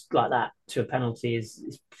lose like that to a penalty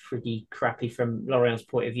is pretty crappy from Lorient's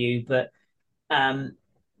point of view. But um,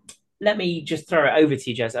 let me just throw it over to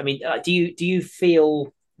you, Jez. I mean, do you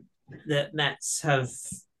feel that Mets have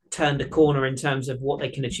turned a corner in terms of what they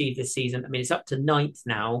can achieve this season? I mean, it's up to ninth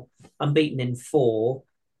now, unbeaten in four.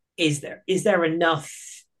 Is there enough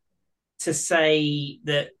to say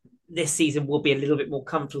that this season will be a little bit more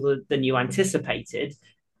comfortable than you anticipated?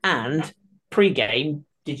 And pre-game,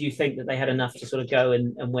 did you think that they had enough to sort of go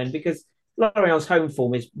and win? Because L'Oreal's home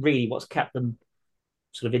form is really what's kept them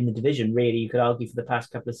sort of in the division, really, you could argue, for the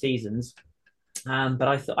past couple of seasons.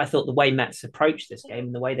 But I thought the way Mets approached this game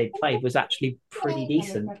and the way they played was actually pretty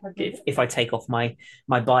decent. If I take off my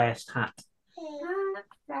biased hat.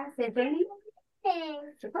 I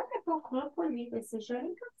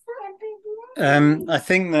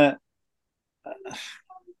think that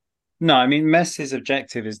no, I mean Messi's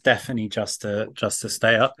objective is definitely just to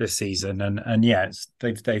stay up this season, and yeah,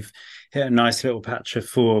 they've hit a nice little patch of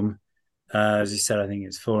form. As you said, I think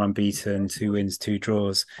it's 4 unbeaten, 2 wins, 2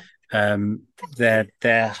 draws.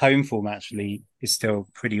 Their home form actually is still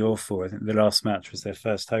pretty awful. I think the last match was their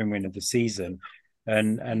first home win of the season,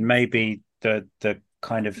 and maybe the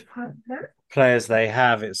kind of players they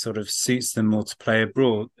have, it sort of suits them more to play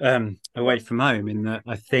abroad, away from home. In that,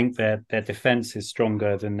 I think their defense is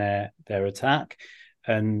stronger than their attack,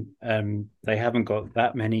 and they haven't got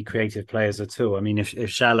that many creative players at all. I mean, if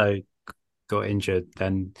Shallow got injured,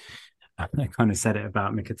 then I kind of said it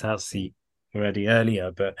about Mikatasi already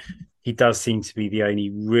earlier, but he does seem to be the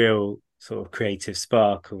only real sort of creative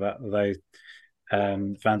spark. Although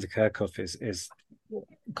Van der Kerkhoff is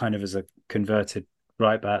kind of as a converted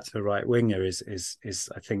right back to right winger is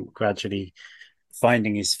I think gradually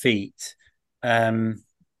finding his feet. But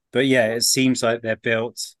yeah, it seems like they're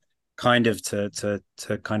built kind of to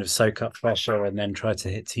kind of soak up pressure and then try to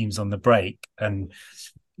hit teams on the break. And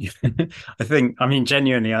I mean,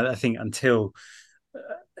 genuinely, I think until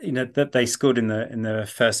that they scored in the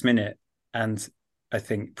first minute, and I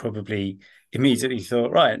think probably immediately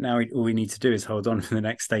thought, right, now all we need to do is hold on for the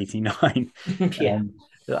next 89. Yeah.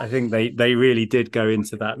 I think they really did go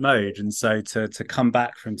into that mode, and so to come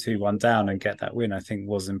back from 2-1 down and get that win, I think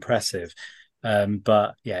was impressive.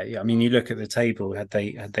 But yeah, I mean, you look at the table, had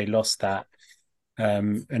they lost that,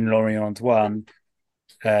 and Lorient won,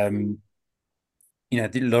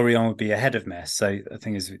 Lorient would be ahead of Metz. So I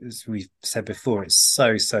think, as we've said before, it's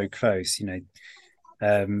so close.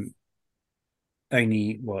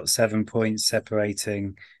 Only 7 points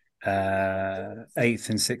separating eighth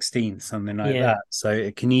and 16th, something like Yeah. that. So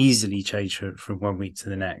it can easily change from 1 week to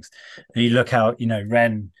the next. And you look out,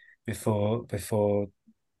 Rennes before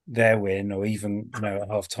their win, or even at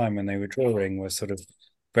half time when they were drawing, were sort of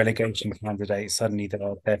relegation candidates. Suddenly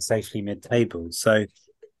they're safely mid-table. So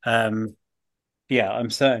yeah, I'm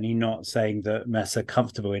certainly not saying that Metz are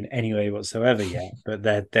comfortable in any way whatsoever yet, but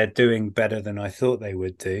they're doing better than I thought they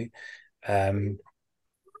would do. And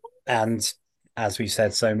as we've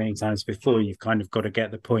said so many times before, you've kind of got to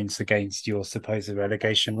get the points against your supposed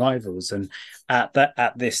relegation rivals. And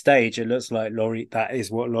at this stage, it looks like that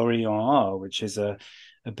is what Lorient are, which is a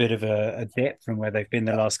bit of a dip from where they've been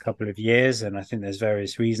the last couple of years. And I think there's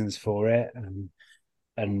various reasons for it.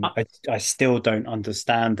 And I still don't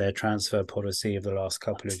understand their transfer policy of the last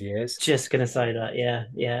couple of years. Just gonna say that,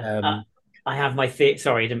 yeah. Um, I have my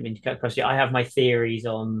sorry, I didn't mean to cut across you. I have my theories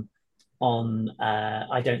on.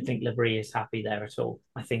 I don't think Labrie is happy there at all.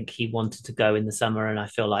 I think he wanted to go in the summer, and I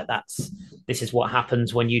feel like this is what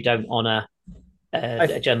happens when you don't honour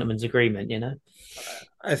a gentleman's agreement.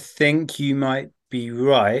 I think you might be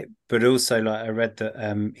right, but also, like, I read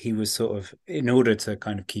that he was sort of, in order to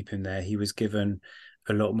kind of keep him there, he was given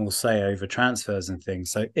a lot more say over transfers and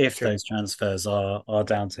things. So if True. those transfers are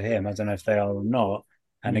down to him, I don't know if they are or not.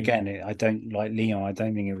 And again, I don't like Lyon. I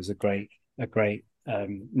don't think it was a great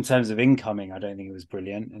in terms of incoming. I don't think it was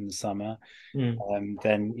brilliant in the summer.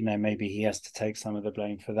 Then maybe he has to take some of the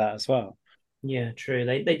blame for that as well. Yeah, true.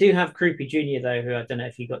 They do have Krupi Jr. though, who I don't know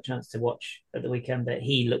if you got a chance to watch at the weekend, but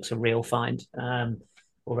he looks a real find.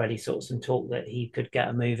 Already sort of some talk that he could get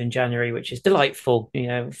a move in January, which is delightful.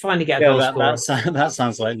 Finally get a goal scorer. That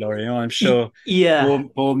sounds like Lorient. I'm sure. Yeah,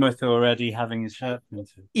 Bournemouth are already having his shirt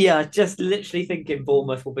printed. yeah. Just literally thinking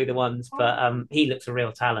Bournemouth will be the ones, but he looks a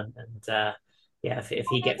real talent, and yeah, if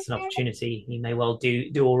he gets an opportunity, he may well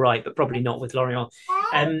do all right, but probably not with Lorient.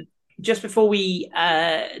 Just before we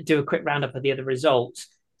do a quick roundup of the other results,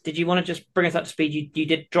 did you want to just bring us up to speed? You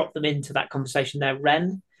did drop them into that conversation there,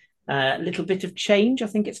 Ren. A little bit of change, I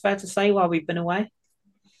think it's fair to say, while we've been away.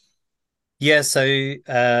 Yeah, so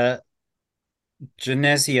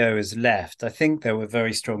Genesio has left. I think there were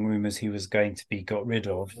very strong rumours he was going to be got rid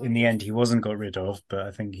of. In the end, he wasn't got rid of, but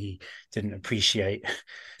I think he didn't appreciate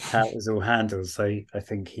how it was all handled. So I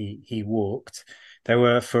think he walked. There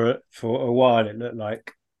were for a while it looked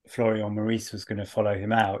like Florian Maurice was going to follow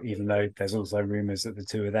him out, even though there's also rumours that the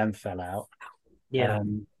two of them fell out. Yeah.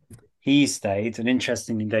 He stayed, and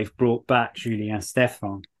interestingly, they've brought back Julien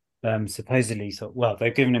Stéphan. Supposedly, so well,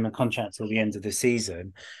 they've given him a contract till the end of the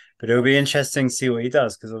season, but it'll be interesting to see what he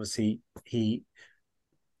does because obviously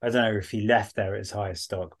I don't know if he left there at his highest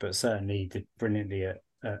stock, but certainly he did brilliantly at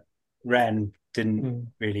Rennes.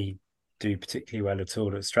 Didn't really do particularly well at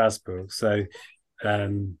all at Strasbourg, so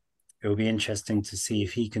it'll be interesting to see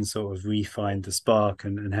if he can sort of refine the spark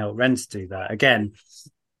and help Rennes to do that again.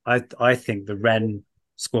 I think the Rennes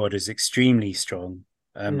squad is extremely strong.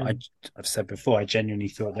 I've said before, I genuinely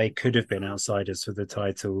thought they could have been outsiders for the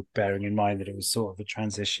title, bearing in mind that it was sort of a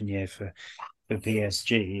transition year for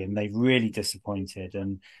PSG, and they've really disappointed.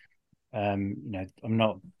 And I'm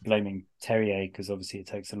not blaming Terrier because obviously it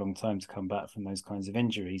takes a long time to come back from those kinds of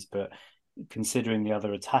injuries, but considering the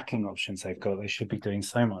other attacking options they've got, they should be doing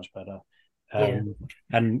so much better.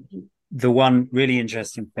 And the one really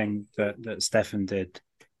interesting thing that Stefan did,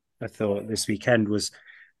 I thought, this weekend was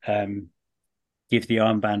give the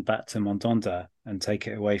armband back to Mondonda and take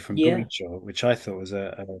it away from Bourigeaud, which I thought was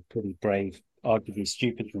a pretty brave, arguably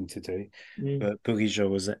stupid thing to do. But Bourigeaud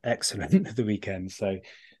was excellent at the weekend. So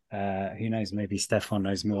who knows, maybe Stefan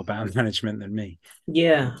knows more about management than me.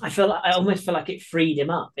 Yeah, I almost feel like it freed him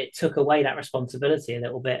up. It took away that responsibility a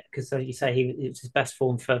little bit because, as you say, it was his best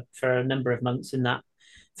form for a number of months in that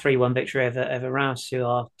 3-1 victory over Rouse, who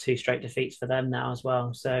are two straight defeats for them now as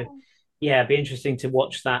well. So yeah, it'd be interesting to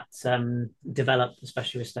watch that develop,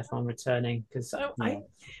 especially with Stefan returning, because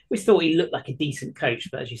we thought he looked like a decent coach,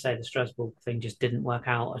 but as you say, the Strasbourg thing just didn't work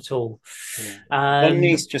out at all. On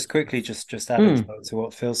Nice, just quickly, just adding to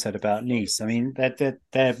what Phil said about Nice. I mean,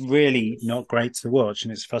 they're really not great to watch,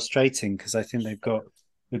 and it's frustrating because I think they've got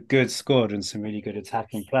a good squad and some really good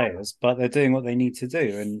attacking players, but they're doing what they need to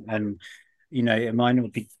do, and it might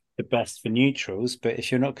not be the best for neutrals, but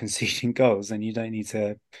if you're not conceding goals, then you don't need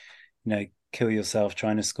to kill yourself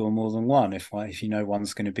trying to score more than one if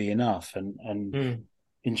one's going to be enough. And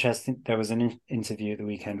interesting, there was an interview at the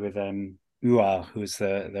weekend with Ouar, who's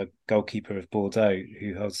the goalkeeper of Bordeaux,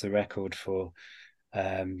 who holds the record for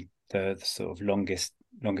the sort of longest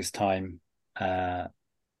time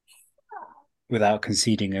without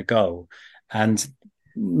conceding a goal. And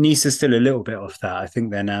Nice is still a little bit off that. I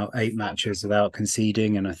think they're now 8 matches without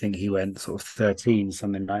conceding, and I think he went sort of 13,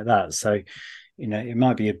 something like that. So, it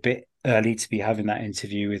might be a bit early to be having that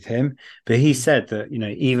interview with him. But he said that,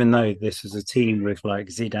 even though this was a team with like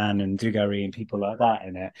Zidane and Dugarry and people like that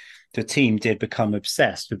in it, the team did become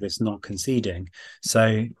obsessed with this not conceding.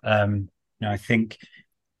 So, I think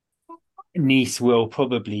Nice will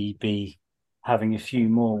probably be having a few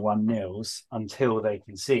more 1-0s until they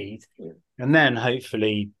concede. And then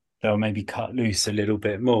hopefully they'll maybe cut loose a little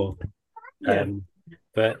bit more.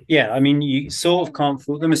 But yeah, I mean, you sort of can't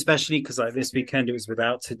fault them, especially because like this weekend it was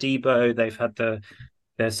without Todibo. They've had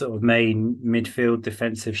their sort of main midfield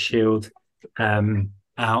defensive shield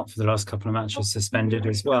out for the last couple of matches, suspended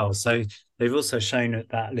as well. So they've also shown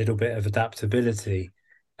that little bit of adaptability,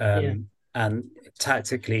 and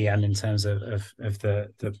tactically and in terms of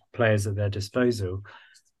the players at their disposal.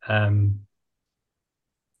 But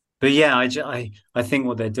yeah, I think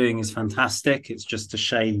what they're doing is fantastic. It's just a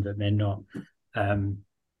shame that they're not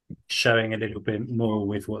showing a little bit more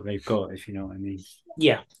with what they've got, if you know what I mean.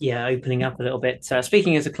 Yeah, opening up a little bit.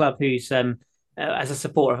 Speaking as a club who's as a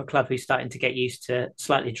supporter of a club who's starting to get used to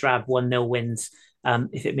slightly drab 1-0 wins.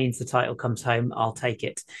 If it means the title comes home, I'll take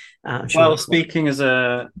it. Well, speaking as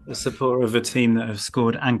a supporter of a team that have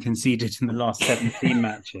scored and conceded in the last 17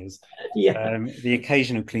 matches, the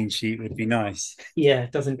occasional clean sheet would be nice. Yeah,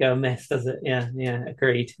 it doesn't go amiss, does it? Yeah,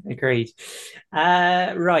 agreed.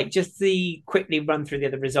 Right, just to quickly run through the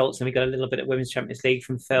other results, and we got a little bit of Women's Champions League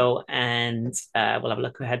from Phil, and we'll have a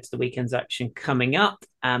look ahead to the weekend's action coming up.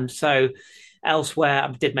 So elsewhere,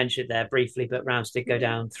 I did mention it there briefly, but Reims did go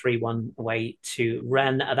down 3-1 away to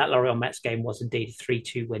Rennes. That Lorient Metz game was indeed a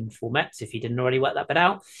 3-2 win for Metz, if you didn't already work that bit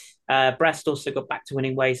out. Brest also got back to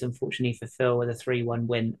winning ways, unfortunately for Phil, with a 3-1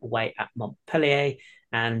 win away at Montpellier.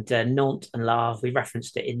 And Nantes and Le Havre, we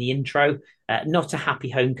referenced it in the intro. Not a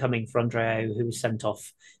happy homecoming for Andreu, who was sent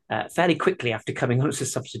off fairly quickly after coming on as a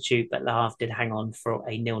substitute, but Le Havre did hang on for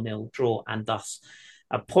a 0-0 draw and thus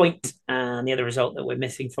a point. And the other result that we're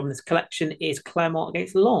missing from this collection is Clermont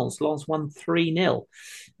against Lens. Lens won 3-0.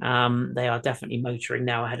 They are definitely motoring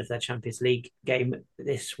now ahead of their Champions League game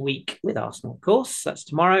this week with Arsenal, of course. That's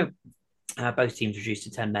tomorrow. Both teams reduced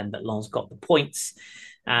to 10 men, but Lens got the points.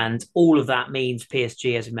 And all of that means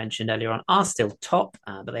PSG, as we mentioned earlier on, are still top,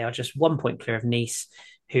 but they are just 1 point clear of Nice,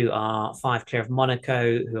 who are 5 clear of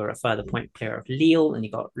Monaco, who are a further point clear of Lille. And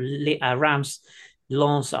you've got Rams.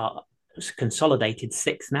 Lens are consolidated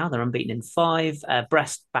 6 now. They're unbeaten in 5.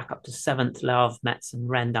 Brest back up to 7th. Le Havre, Metz, and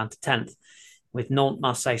Rennes down to 10th. With Nantes,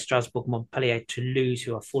 Marseille, Strasbourg, Montpellier, Toulouse,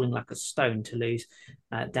 who are falling like a stone, Toulouse,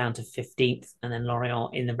 down to 15th. And then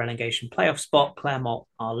Lorient in the relegation playoff spot. Clermont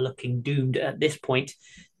are looking doomed at this point.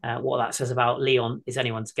 What that says about Lyon is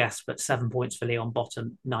anyone's guess, but 7 points for Lyon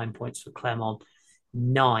bottom, 9 points for Clermont,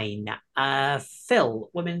 9. Phil,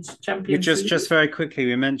 Women's Champions League. Just very quickly,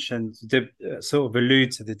 we mentioned sort of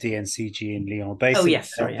allude to the DNCG in Lyon. Basically,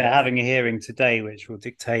 yes, sorry, they're having a hearing today, which will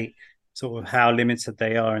dictate sort of how limited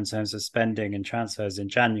they are in terms of spending and transfers in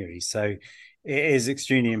January. So it is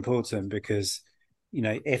extremely important because,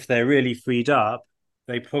 if they're really freed up,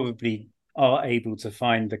 they probably are able to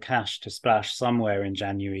find the cash to splash somewhere in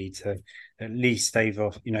January to at least stave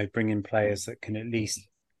off, bring in players that can at least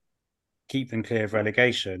keep them clear of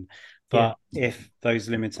relegation. But if those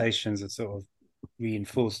limitations are sort of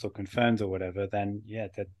reinforced or confirmed or whatever, then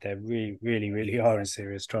they really, really, really are in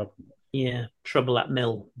serious trouble. Yeah, trouble at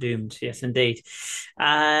mill, doomed. Yes, indeed.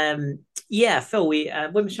 Phil, we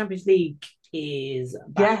Women's Champions League is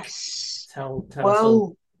back. Yes. Tell us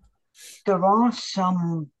all. There are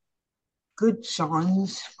some good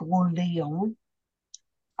signs for Lyon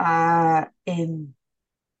in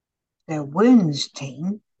their women's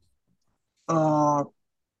team.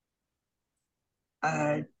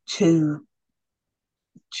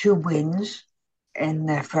 Two wins in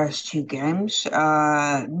their first 2 games.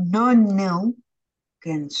 9-0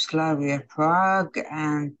 against Slavia Prague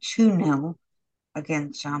and 2-0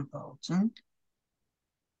 against Saint-Polten.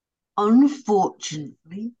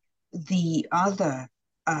 Unfortunately, the other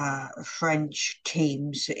French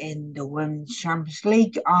teams in the Women's Champions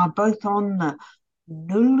League are both on the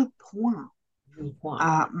nul point.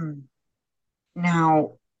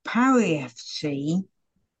 Now, Paris FC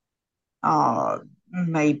are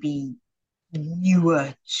maybe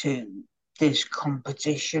newer to this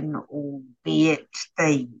competition, albeit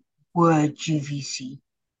they were GVC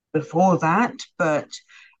before that, but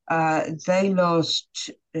they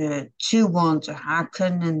lost 2-1 to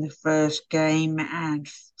Hacken in the first game and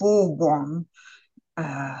 4-1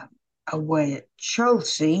 away at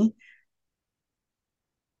Chelsea.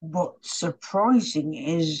 What's surprising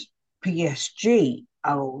is PSG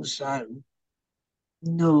are also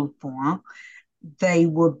 0 point. They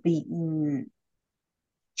were beaten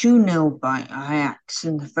 2-0 by Ajax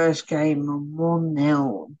in the first game and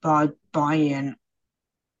 1-0 by Bayern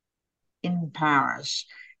in Paris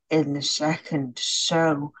in the second.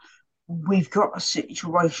 So we've got a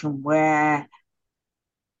situation where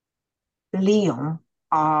Lyon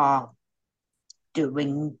are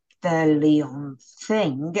doing the Lyon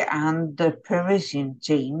thing and the Parisian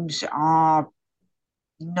teams are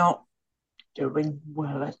not doing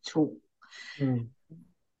well at all,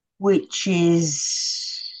 which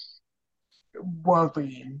is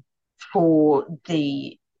worrying for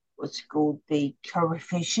the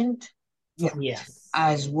coefficient,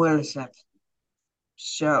 as well as that.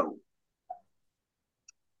 So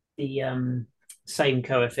the same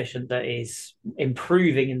coefficient that is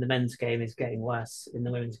improving in the men's game is getting worse in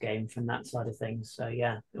the women's game from that side of things. So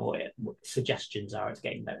suggestions are it's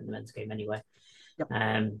getting better in the men's game anyway.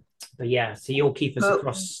 So you'll keep us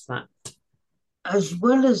across that. As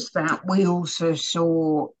well as that, we also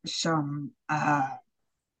saw some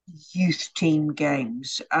youth team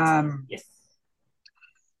games.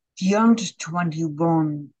 The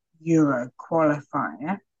under-21 Euro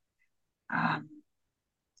qualifier,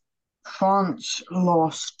 France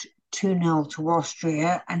lost 2-0 to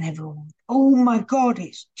Austria, and everyone, oh my God,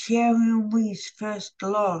 it's Thierry Henry's first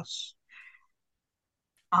loss.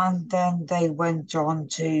 And then they went on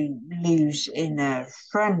to lose in a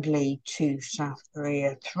friendly to South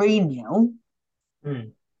Korea 3-0. I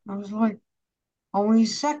was like, only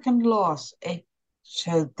second loss.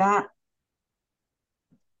 So that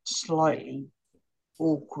slightly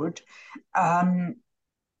awkward. I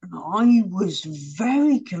was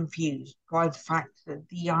very confused by the fact that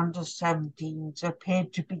the under-17s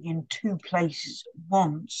appeared to be in 2 places at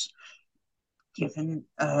once, given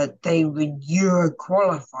they were in Euro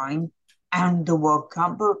qualifying and the World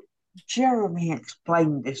Cup. But Jeremy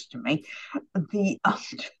explained this to me. The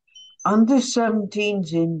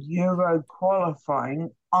under-17s in Euro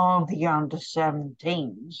qualifying are the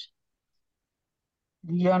under-17s.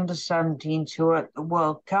 The under-17s who are at the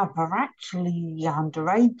World Cup are actually the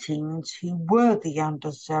under-18s who were the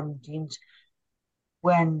under-17s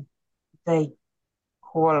when they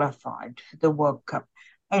qualified for the World Cup.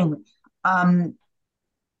 Anyway,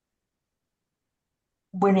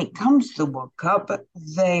 when it comes to the World Cup,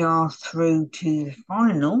 they are through to the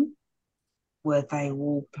final where they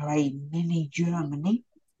will play mini Germany.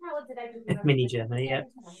 Mini Germany, yeah.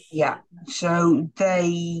 Yeah, so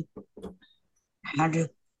they had a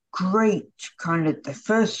great kind of the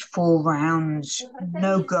first 4 rounds,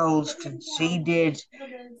 no goals conceded.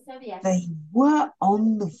 They were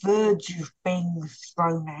on the verge of being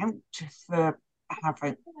thrown out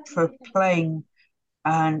for playing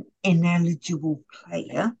an ineligible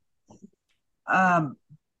player,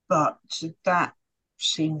 but that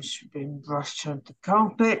seems to have been brushed under the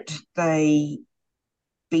carpet. They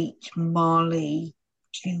beat Mali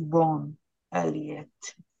 2-1 earlier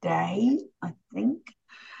today, I think.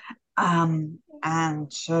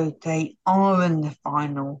 And so they are in the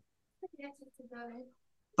final.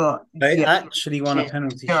 But they actually won a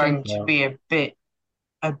penalty going shootout. to be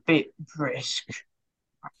a bit brisk,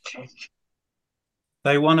 I think.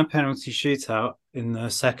 They won a penalty shootout in the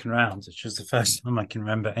second round, which was the first time I can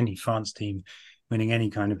remember any France team winning any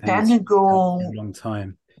kind of penalty Senegal in a long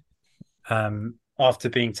time. After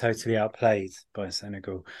being totally outplayed by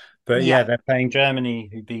Senegal. But yeah, they're playing Germany,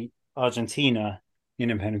 who beat Argentina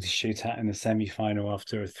in a penalty shootout in the semi-final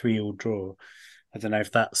after a 3-3 draw. I don't know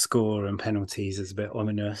if that score and penalties is a bit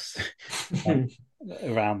ominous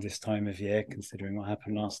around this time of year, considering what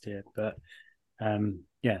happened last year. But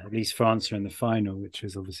at least France are in the final, which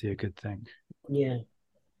is obviously a good thing. Yeah.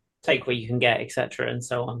 Take what you can get, etc., and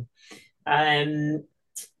so on.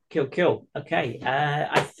 Cool. Okay.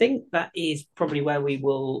 I think that is probably where we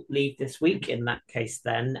will leave this week in that case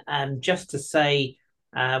then. Just to say,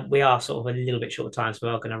 we are sort of a little bit short of time, so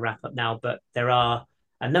we are going to wrap up now, but there are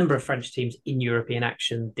a number of French teams in European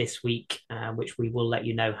action this week, which we will let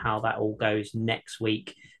you know how that all goes next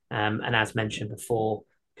week. And as mentioned before,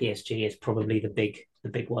 PSG is probably the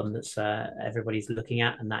big one that's everybody's looking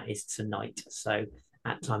at, and that is tonight. So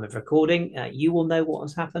at time of recording, you will know what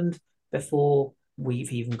has happened before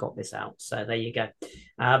we've even got this out. So there you go.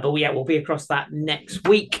 But we'll be across that next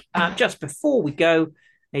week. Just before we go,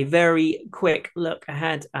 a very quick look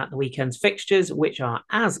ahead at the weekend's fixtures, which are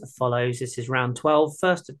as follows. This is round 12,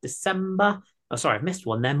 1st of December. Oh, sorry, I missed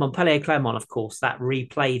one there. Montpellier-Clermont, of course, that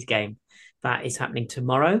replayed game. That is happening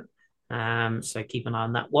tomorrow. So keep an eye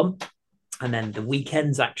on that one. And then the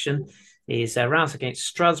weekend's action is Reims against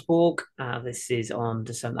Strasbourg. This is on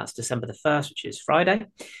December. That's December the 1st, which is Friday.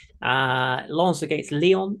 Lens against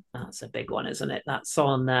Lyon. That's a big one, isn't it? That's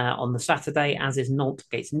on the Saturday, as is Nantes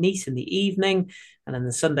against Nice in the evening. And then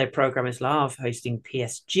the Sunday programme is Le Havre hosting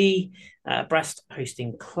PSG, Brest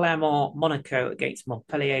hosting Clermont, Monaco against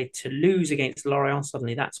Montpellier, Toulouse against Lorient.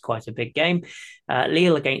 Suddenly that's quite a big game.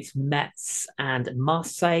 Lille against Metz and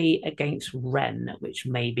Marseille against Rennes, which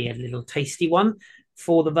may be a little tasty one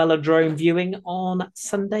for the Velodrome viewing on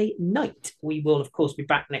Sunday night. We will, of course, be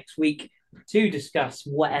back next week to discuss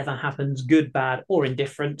whatever happens, good, bad, or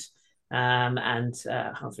indifferent, and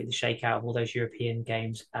hopefully the shakeout of all those European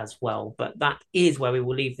games as well. But that is where we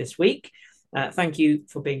will leave this week. Thank you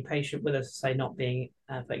for being patient with us, say not being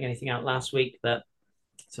putting anything out last week, but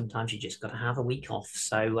sometimes you just got to have a week off.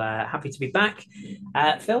 So happy to be back.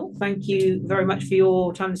 Phil, thank you very much for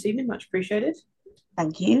your time this evening. Much appreciated.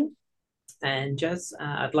 Thank you. And Jez,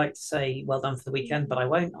 I'd like to say well done for the weekend, but I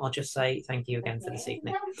won't. I'll just say thank you again for this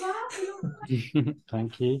evening.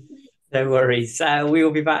 Thank you. No worries. We will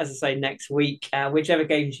be back, as I say, next week. Whichever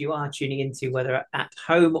games you are tuning into, whether at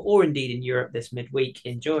home or indeed in Europe this midweek,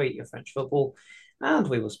 enjoy your French football, and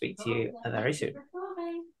we will speak to you very soon.